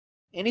want to fuck.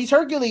 And he's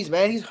Hercules,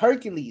 man. He's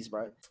Hercules,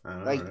 bro.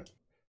 Like,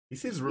 he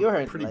seems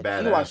pretty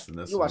badass in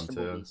this one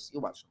too. You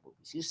watch the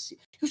movies.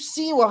 You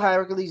see what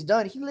Hercules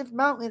done. He lived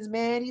mountains,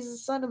 man. He's the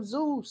son of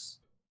Zeus.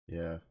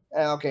 Yeah.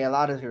 Okay, a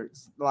lot of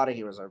heroes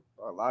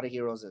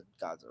and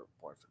gods are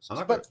born from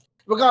Zeus. But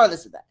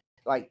regardless of that,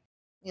 like,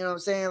 you know what I'm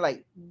saying?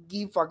 Like,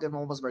 he fucking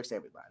almost breaks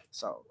everybody.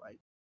 So, like,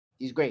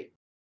 he's great.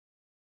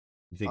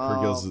 You think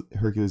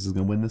Hercules is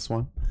gonna win this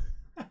one?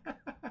 I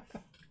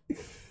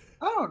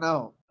don't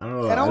know. I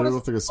don't know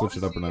if they're gonna switch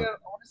it up or not.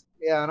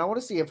 And I want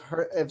to see if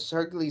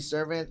Hercules'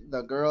 servant,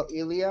 the girl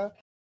Ilya,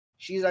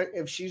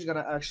 if she's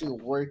gonna actually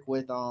work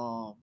with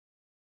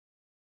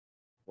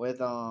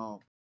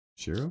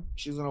Shiro?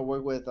 She's gonna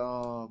work with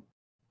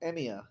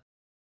Emiya.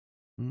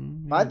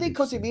 But I think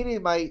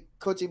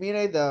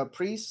Kotimine, the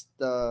priest,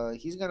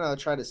 he's gonna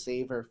try to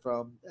save her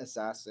from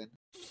Assassin.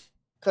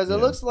 Because it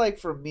looks like,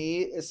 for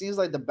me, it seems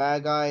like the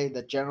bad guy,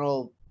 the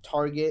general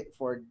target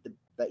for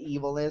the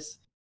evilness,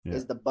 Yeah.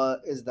 is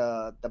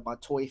the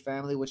Matoi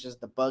family, which is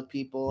the bug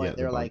people, Yeah, and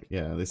the they're bug. like,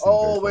 Yeah, they seem very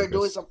oh, we're doing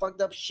focused. some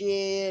fucked up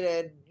shit,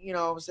 and you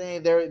know what I'm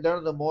saying, they're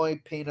the more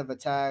pain of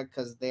attack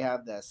because they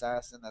have the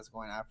assassin that's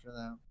going after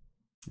them.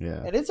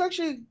 Yeah. And this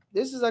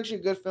is actually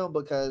a good film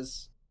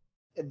because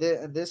in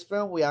this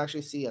film we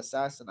actually see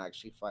assassin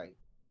actually fight.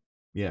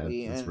 Yeah,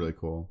 We it's and really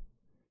cool.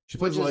 She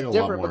plays which is like a lot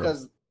different more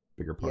because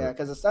bigger yeah, part.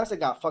 because assassin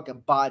got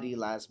fucking body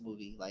last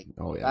movie, like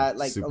Oh yeah, that,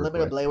 like super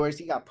Unlimited quick. Blade Works,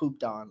 he got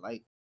pooped on,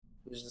 like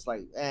it was just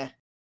like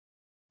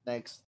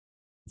next.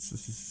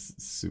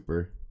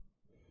 Super.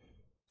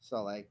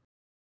 So like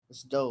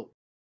it's dope.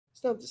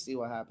 It's dope to see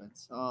what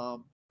happens.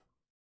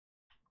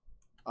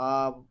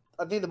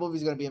 I think the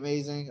movie's gonna be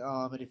amazing.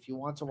 And if you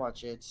want to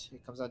watch it,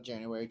 it comes out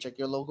January. Check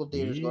your local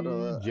theaters. Go Yeah, to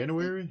I think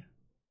January.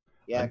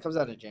 yeah, I, it comes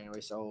out in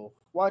January. So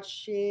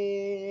watch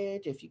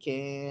it if you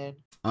can.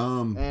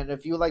 um, And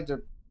if you like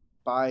to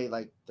buy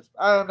like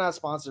I'm not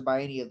sponsored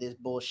by any of this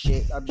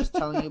bullshit. I'm just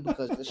telling you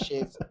because this it's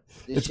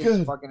shit's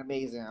good. fucking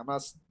amazing. I'm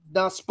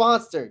not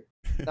sponsored.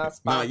 Not Not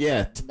sponsored.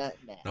 yet. Not,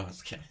 nah. No,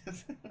 it's kidding.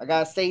 I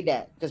gotta say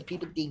that because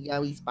people think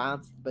we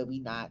sponsored, but we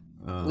not.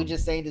 We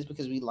just saying this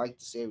because we like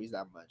the series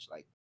that much.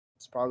 Like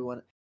it's probably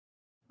one.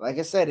 Like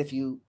I said, if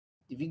you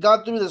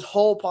got through this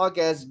whole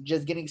podcast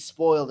just getting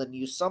spoiled and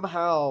you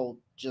somehow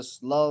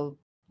just love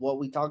what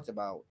we talked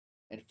about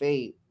and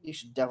Fate, you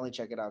should definitely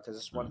check it out because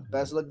it's one of the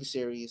best looking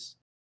series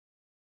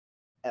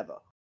ever.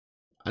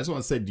 I just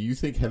want to say, do you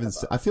think Heaven's?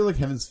 Ever. I feel like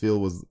Heaven's Feel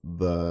was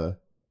the,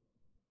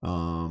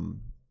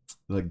 um,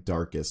 like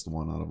darkest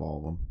one out of all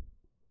of them.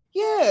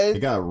 Yeah, It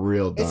got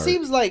real dark. It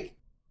seems like,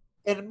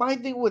 and my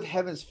thing with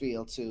Heaven's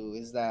Feel too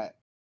is that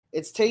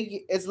it's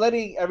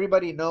letting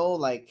everybody know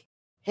like,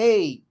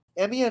 hey,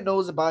 Emiya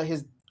knows about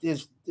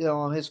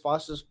his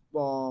foster's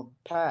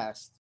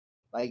past.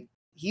 Like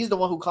he's the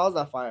one who caused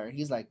that fire, and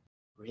he's like,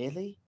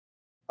 really?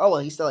 Oh well,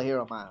 he's still a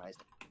hero in my eyes.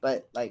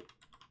 But like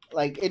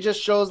it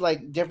just shows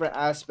like different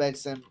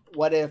aspects, and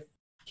what if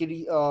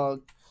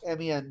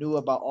Emiya knew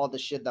about all the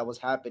shit that was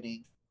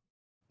happening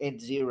in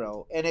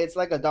Zero, and it's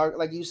like a dark,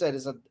 like you said,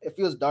 it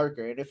feels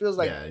darker, and it feels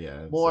like yeah.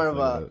 It's more of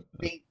definitely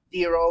a Fate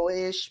Zero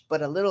ish,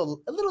 but a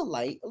little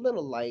light in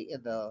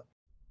the,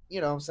 you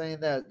know what I'm saying,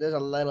 that there's a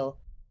little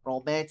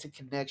romantic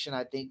connection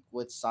I think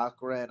with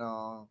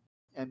Sakura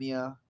and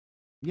Emiya. I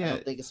yeah.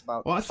 don't think it's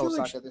about Well,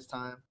 Tosaka this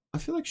time. I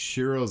feel like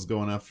Shiro's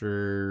going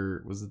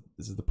after. Is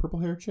it the purple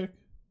hair chick?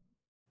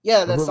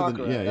 Yeah, Or that's whoever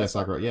Sakura. yeah, That's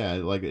Sakura. Sakura.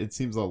 Yeah, like it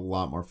seems a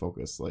lot more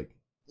focused. Like,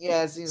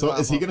 Yeah, it seems a so lot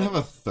is he more gonna have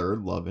a focused.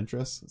 third love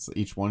interest? So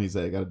each one he's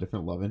got a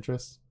different love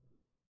interest.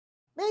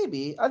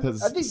 Maybe I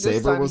Because think this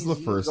Saber time was the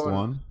he's first going.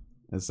 one,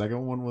 and the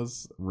second one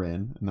was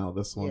Rin, and now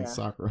this one's Yeah,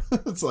 Sakura.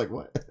 It's like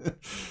what?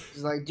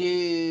 he's like,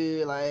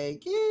 dude,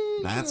 like,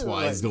 That's yeah,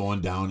 why like, it's going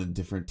down in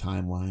different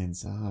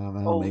timelines. That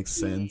don't oh make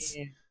sense.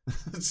 yeah,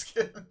 Just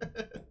kidding.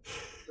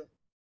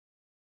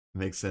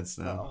 Makes sense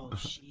now. oh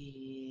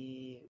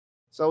shit.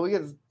 So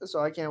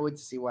I can't wait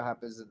to see what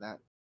happens in that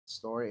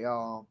story.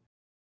 I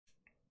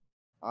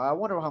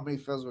wonder how many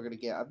films we're gonna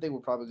get. I think we're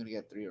probably gonna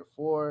get 3 or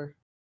 4.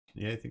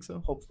 Yeah, I think so.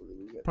 Hopefully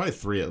we get Probably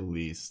 3 at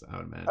least, I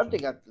would imagine. I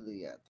think after the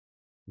yeah.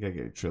 You gotta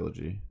get a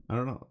trilogy. I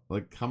don't know.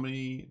 Like, how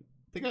many?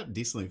 They got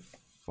decently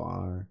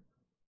far.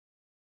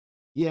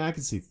 Yeah, I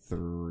can see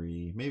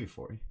 3. Maybe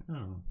 4. I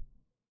don't know.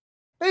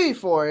 Maybe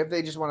 4 if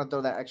they just want to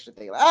throw that extra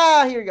thing.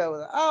 Like, here you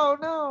go. Oh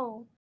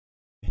no.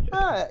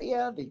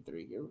 Yeah, I think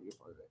 3. You're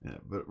fine. Yeah,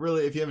 but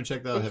really, if you haven't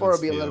checked I out think Heaven's 4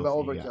 would be a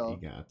little Feel, bit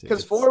overkill. you got to.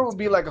 Because 4 would it's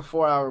be good. like a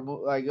 4-hour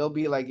movie. Like it'll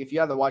be like if you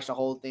had to watch the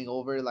whole thing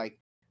over, like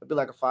it'd be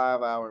like a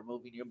 5-hour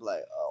movie, and you'll be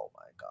like, oh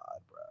my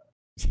god,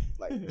 bro.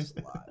 Like it's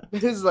a lot.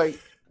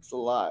 It's a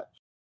lot.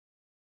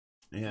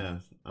 Yeah.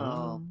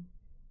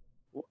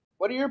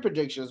 What are your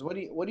predictions? What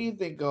do you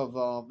think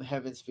of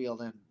Heaven's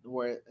Field and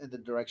where in the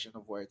direction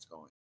of where it's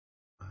going?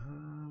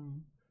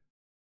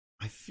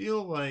 I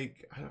feel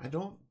like I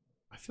don't.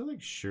 I feel like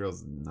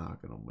Cheryl's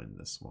not gonna win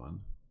this one.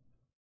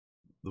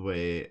 The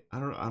way I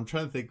don't know. I'm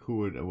trying to think who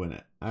would win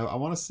it. I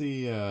want to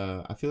see.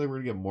 I feel like we're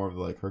gonna get more of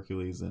like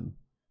Hercules and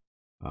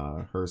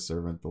her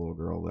servant, the little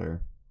girl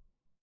there.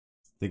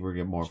 I think we're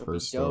gonna get more She'll of her be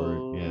story.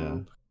 dope. Yeah.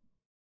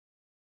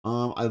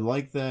 I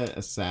like that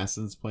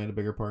Assassin's playing a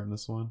bigger part in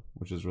this one,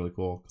 which is really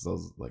cool because I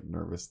was like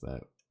nervous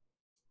that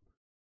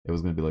it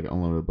was gonna be like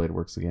Unlimited Blade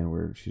Works again,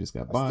 where she just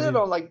got I bodied.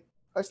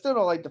 still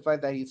don't like the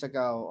fact that he took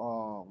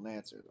out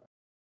Lancer.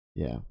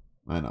 Yeah,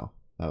 I know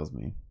that was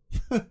me.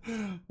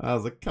 I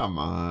was like, come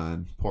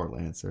on, poor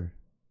Lancer.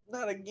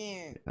 Not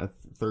again.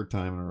 Third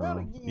time in a Not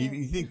row. again.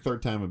 You think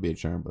third time would be a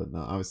charm, but no,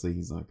 obviously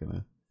he's not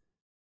gonna.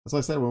 That's why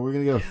I said when we're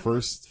gonna get a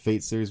first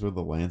Fate series where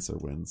the Lancer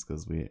wins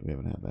because we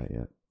haven't had that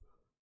yet.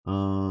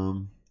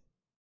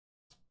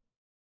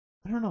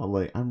 I don't know.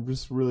 Like, I'm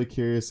just really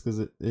curious because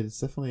it's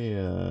definitely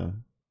a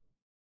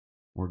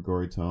more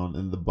gory tone,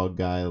 and the bug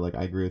guy. Like,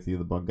 I agree with you.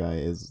 The bug guy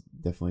is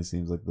definitely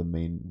seems like the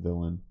main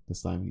villain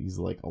this time. He's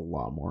like a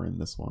lot more in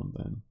this one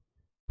than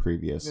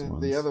previous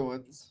ones. The other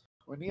ones,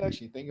 when you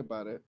actually think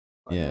about it,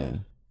 like, Yeah.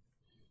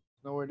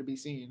 nowhere to be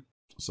seen.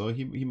 So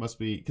he must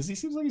be, because he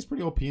seems like he's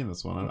pretty OP in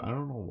this one. I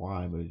don't know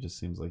why, but it just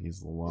seems like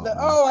he's a lot. Like,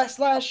 oh, I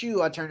slash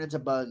you, I turn into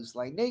bugs.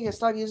 Like, nigga,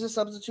 stop using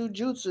substitute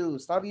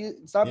jutsu. Stop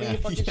being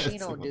fucking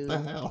Shino, what dude. the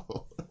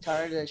hell? I'm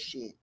tired of that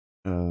shit.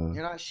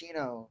 You're not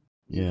Shino.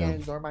 You can't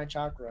absorb my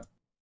chakra.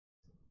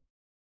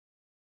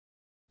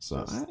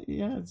 So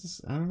it's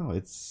just, I don't know.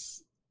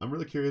 I'm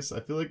really curious. I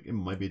feel like it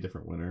might be a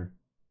different winner.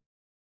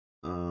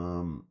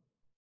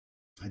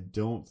 I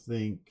don't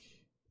think.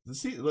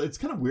 See, it's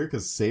kind of weird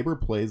because Saber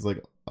plays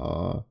like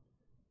a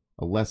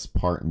less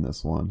part in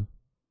this one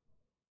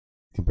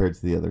compared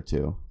to the other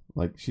two.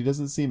 Like, she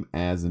doesn't seem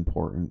as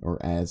important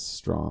or as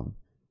strong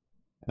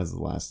as the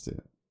last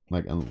two.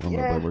 Like, on the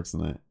Blade Works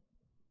tonight.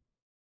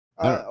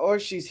 Or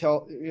she's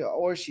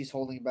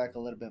holding back a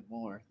little bit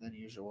more than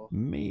usual.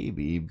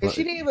 Maybe, because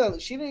she didn't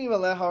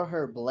even let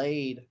her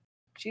blade.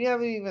 She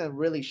haven't even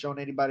really shown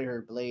anybody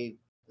her blade.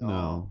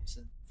 No,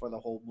 for the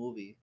whole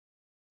movie.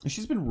 And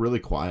she's been really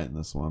quiet in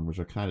this one, which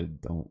I kind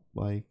of don't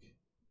like.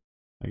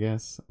 I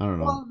guess I don't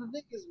know. Well, the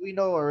thing is, we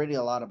know already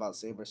a lot about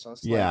Saber, so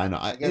it's I know.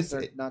 I guess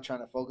they're not trying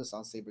to focus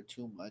on Saber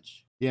too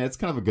much. Yeah, it's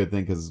kind of a good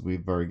thing because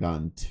we've already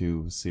gotten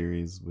 2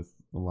 series with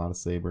a lot of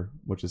Saber,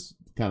 which is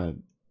kind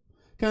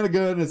of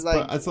good. It's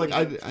like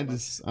I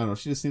don't know.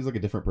 She just seems like a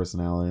different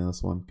personality in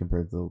this one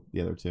compared to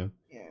the other 2.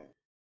 Yeah,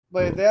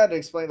 but if they had to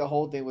explain the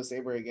whole thing with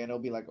Saber again, it'll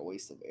be like a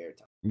waste of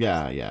airtime.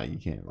 Yeah, you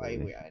can't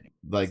really.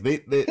 Like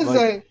they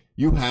like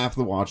you have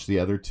to watch the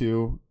other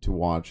 2 to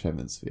watch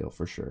Heaven's Feel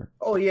for sure.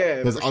 Oh yeah,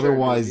 because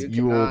otherwise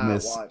you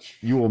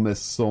will miss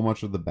so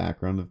much of the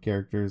background of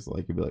characters.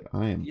 Like you'll be like,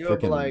 I am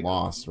freaking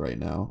lost right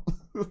now.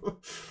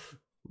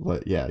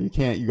 But yeah, you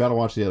can't. You got to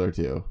watch the other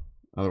 2.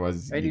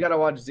 Otherwise, you gotta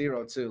watch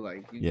Zero too.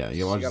 Like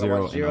you watch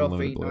Zero,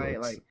 Fate Night.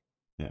 Like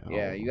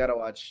yeah, you gotta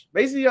watch.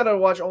 Basically, you gotta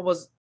watch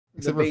almost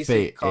except for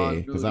Fate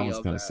A because that one's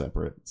kind of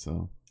separate.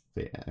 So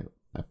Fate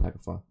A, Pack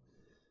of Fun.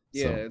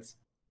 Yeah, it's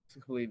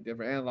completely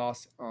different. And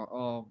Lost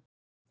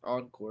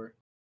Encore.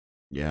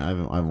 Yeah, I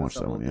haven't watched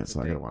that one yet,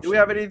 so I gotta watch. Do we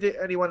have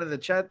anyone in the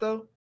chat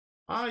though?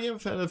 Yeah,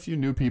 we've had a few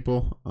new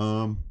people.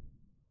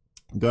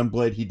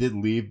 Gunblade, he did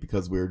leave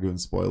because we were doing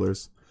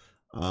spoilers.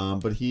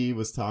 But he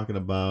was talking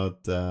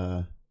about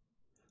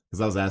because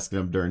I was asking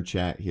him during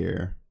chat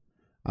here.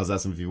 I was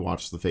asking him if he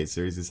watched the Fate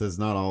series. He says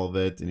not all of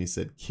it, and he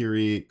said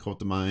Kiri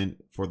Kotamine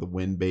for the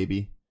win,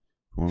 baby.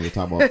 When we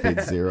talk about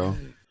Fate Zero.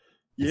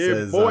 Boy,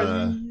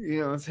 you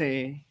know what I'm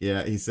saying?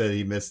 Yeah, he said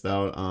he missed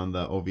out on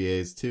the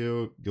OVAs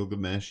too.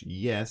 Gilgamesh,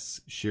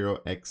 yes. Shiro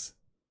X,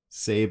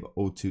 Sabe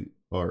O2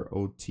 or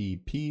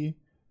OTP.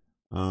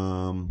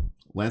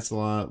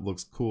 Lancelot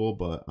looks cool,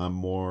 but I'm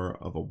more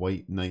of a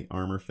White Knight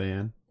Armor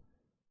fan.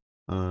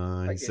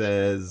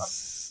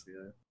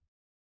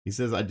 He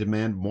says I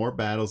demand more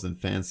battles and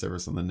fan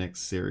service on the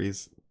next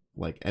series,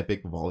 like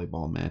epic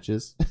volleyball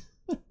matches.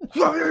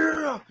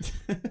 What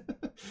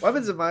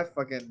happens if my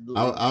fucking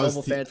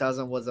Global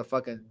Phantasm was a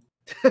fucking...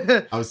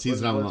 I was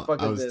teasing him. I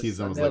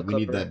was like, we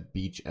need that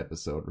beach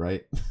episode,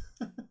 right?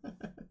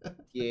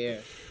 Yeah.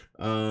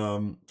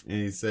 And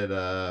he said,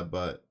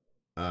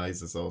 he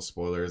says, oh,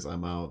 spoilers,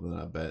 I'm out. Then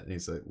I bet. And he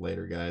said,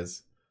 later,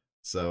 guys.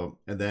 So,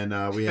 and then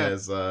we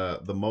has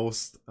the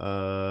most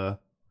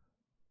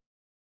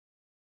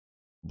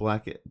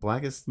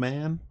blackest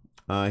man.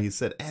 He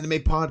said, anime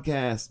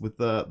podcast with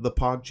the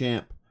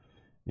PogChamp.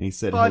 And he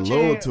said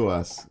hello to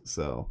us.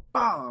 So,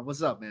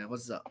 what's up, man?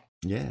 What's up?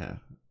 Yeah.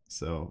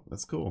 So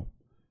that's cool.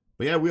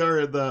 But yeah, we are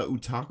at the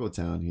Otaku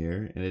Town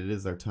here, and it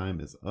is our time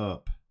is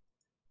up.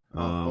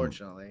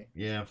 Unfortunately.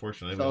 Yeah,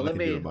 unfortunately. So let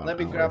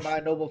me grab my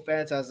Noble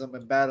Phantasm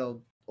and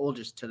battle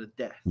Aldrich to the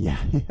death. Yeah.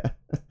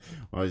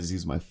 I'll just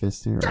use my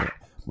fist here.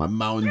 My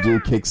Mountain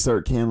Dew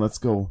Kickstart can. Let's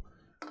go.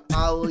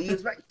 I will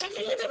use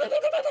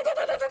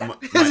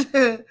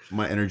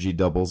my energy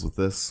doubles with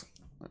this.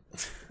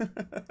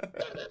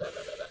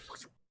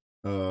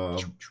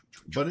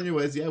 But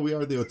anyways, yeah, we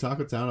are the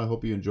Otaku Town. I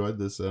hope you enjoyed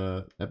this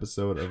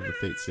episode of the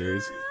Fate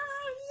series.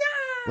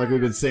 Like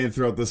we've been saying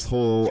throughout this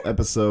whole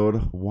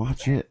episode,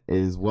 watch it. It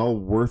is well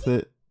worth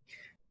it.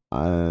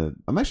 I'm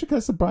actually kind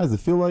of surprised. I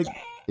feel like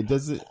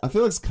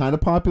it's kind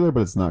of popular, but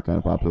it's not kind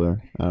of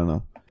popular. I don't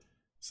know.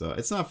 So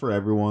it's not for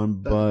everyone,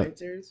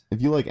 but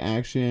if you like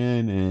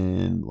action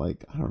and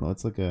like, I don't know,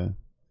 it's like a...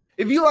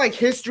 If you like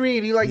history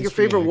and you like your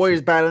favorite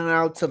warriors battling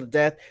out to the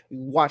death,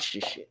 watch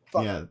this shit.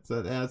 Fuck. Yeah,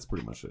 that's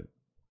pretty much it.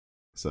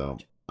 So,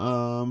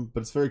 but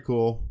it's very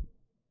cool.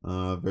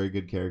 Very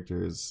good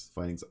characters.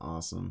 Fighting's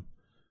awesome.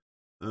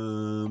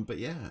 But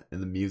yeah,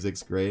 and the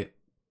music's great.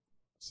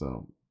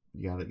 So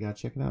you gotta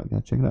check it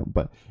out.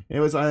 But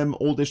anyways, I'm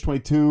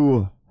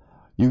Oldish22.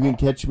 You can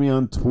catch me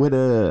on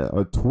Twitter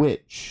or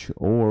Twitch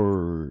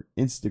or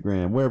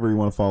Instagram, wherever you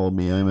want to follow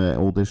me. I'm at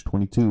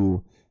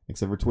Oldish22.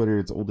 Except for Twitter,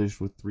 it's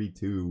Oldish with 3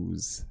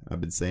 2s. I've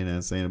been saying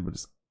it, but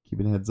just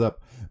keeping heads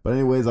up. But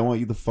anyways, I want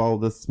you to follow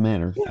this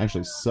man, or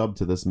actually sub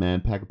to this man.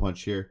 Pack a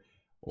Punch here.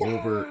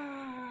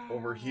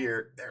 Over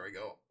here. There we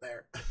go.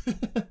 There.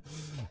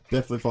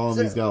 Definitely follow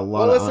him. He's got a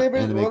lot of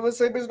anime. What was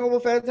Saber's Noble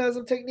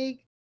Phantasm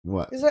technique?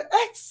 What? Is it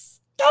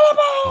X?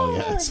 Excalibur!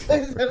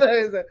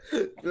 Oh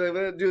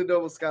yeah, Do a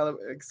double Excalibur.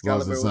 as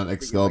long as it's not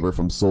Excalibur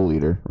from Soul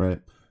Eater, right?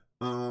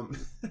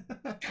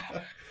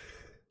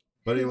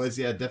 But anyways,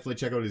 yeah, definitely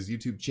check out his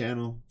YouTube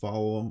channel.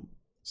 Follow him,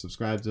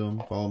 subscribe to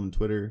him, follow him on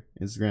Twitter,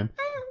 Instagram.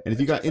 And if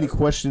you got any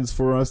questions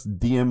for us,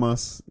 DM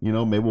us. You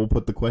know, maybe we'll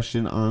put the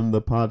question on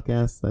the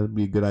podcast. That would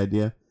be a good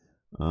idea.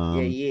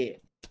 Yeah.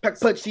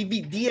 Punch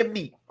TV, DM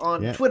me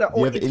on Twitter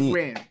or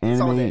Instagram.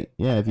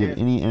 If you have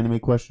any anime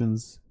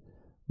questions,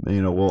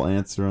 you know, we'll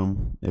answer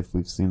them if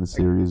we've seen the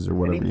series or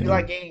whatever.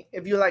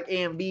 If you like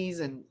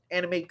AMVs and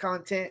anime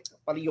content,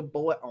 follow your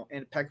boy on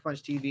Pack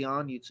Punch TV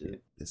on YouTube.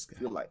 This guy.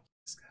 If you like,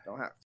 don't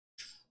have to.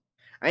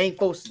 I ain't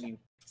forcing you.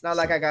 It's not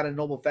like I got a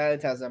noble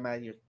phantasm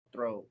at your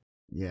throat.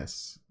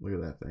 Yes, look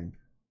at that thing.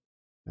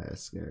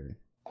 That's scary.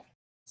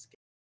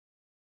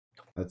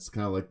 That's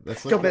kind of like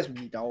don't mess with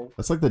me, dog.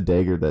 That's like the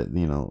dagger that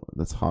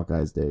that's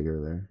Hawkeye's dagger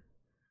there.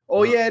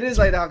 Oh yeah, it is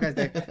like the Hawkeye's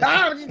dagger.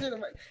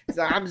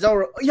 I'm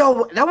Zoro.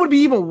 Yo, that would be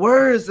even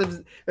worse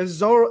if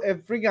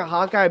freaking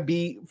Hawkeye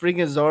beat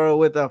freaking Zoro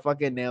with a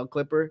fucking nail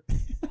clipper.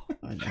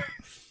 I know.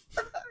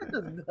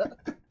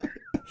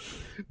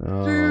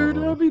 Dude,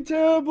 that'd be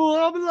terrible.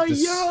 I'll be like,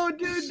 yo,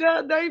 dude,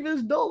 that knife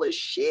is dull as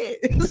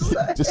shit.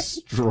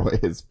 Destroy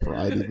his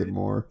pride even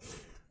more.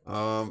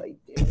 Like,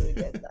 dude,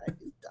 that knife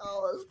is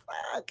dull as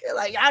fuck.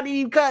 Like, how do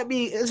you cut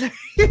me?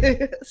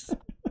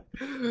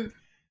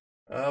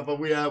 But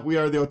we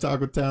are the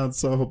Otaku Town,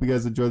 so I hope you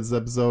guys enjoyed this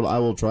episode. I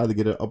will try to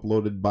get it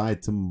uploaded by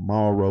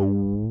tomorrow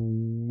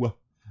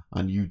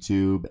on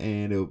YouTube,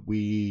 and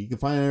you can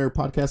find our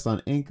podcast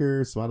on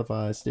Anchor,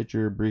 Spotify,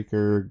 Stitcher,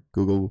 Breaker,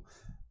 Google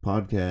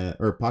Podcast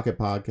or Pocket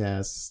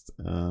Podcast.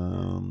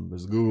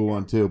 There's a Google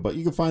one too, but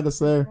you can find us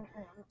there.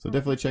 So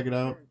definitely check it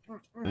out.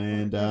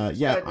 And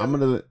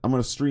I'm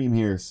gonna stream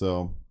here.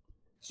 So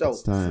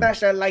smash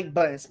that like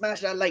button.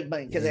 Smash that like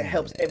button because it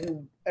helps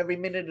every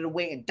minute of the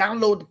way. And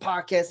download the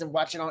podcast and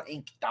watch it on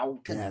Anchor,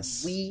 dog.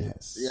 Because we live.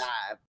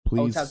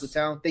 Please. Otaku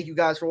Town. Thank you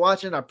guys for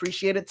watching. I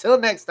appreciate it. Till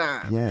next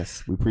time.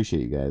 Yes, we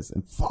appreciate you guys.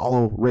 And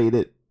follow, rate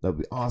it. That'd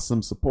be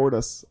awesome. Support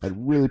us.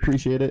 I'd really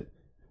appreciate it.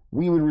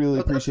 We would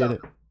really appreciate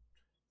it.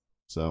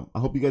 So I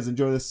hope you guys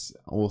enjoy this.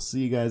 We'll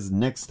see you guys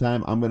next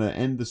time. I'm gonna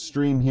end the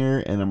stream here,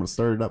 and I'm gonna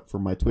start it up for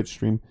my Twitch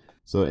stream.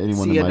 So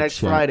anyone see you next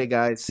Friday,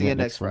 guys. See you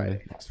next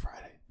Friday. Next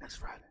Friday.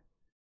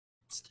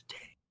 It's the day.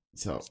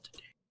 So,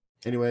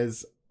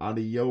 anyways,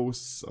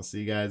 adios. I'll see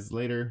you guys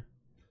later.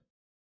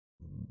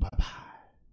 Bye bye.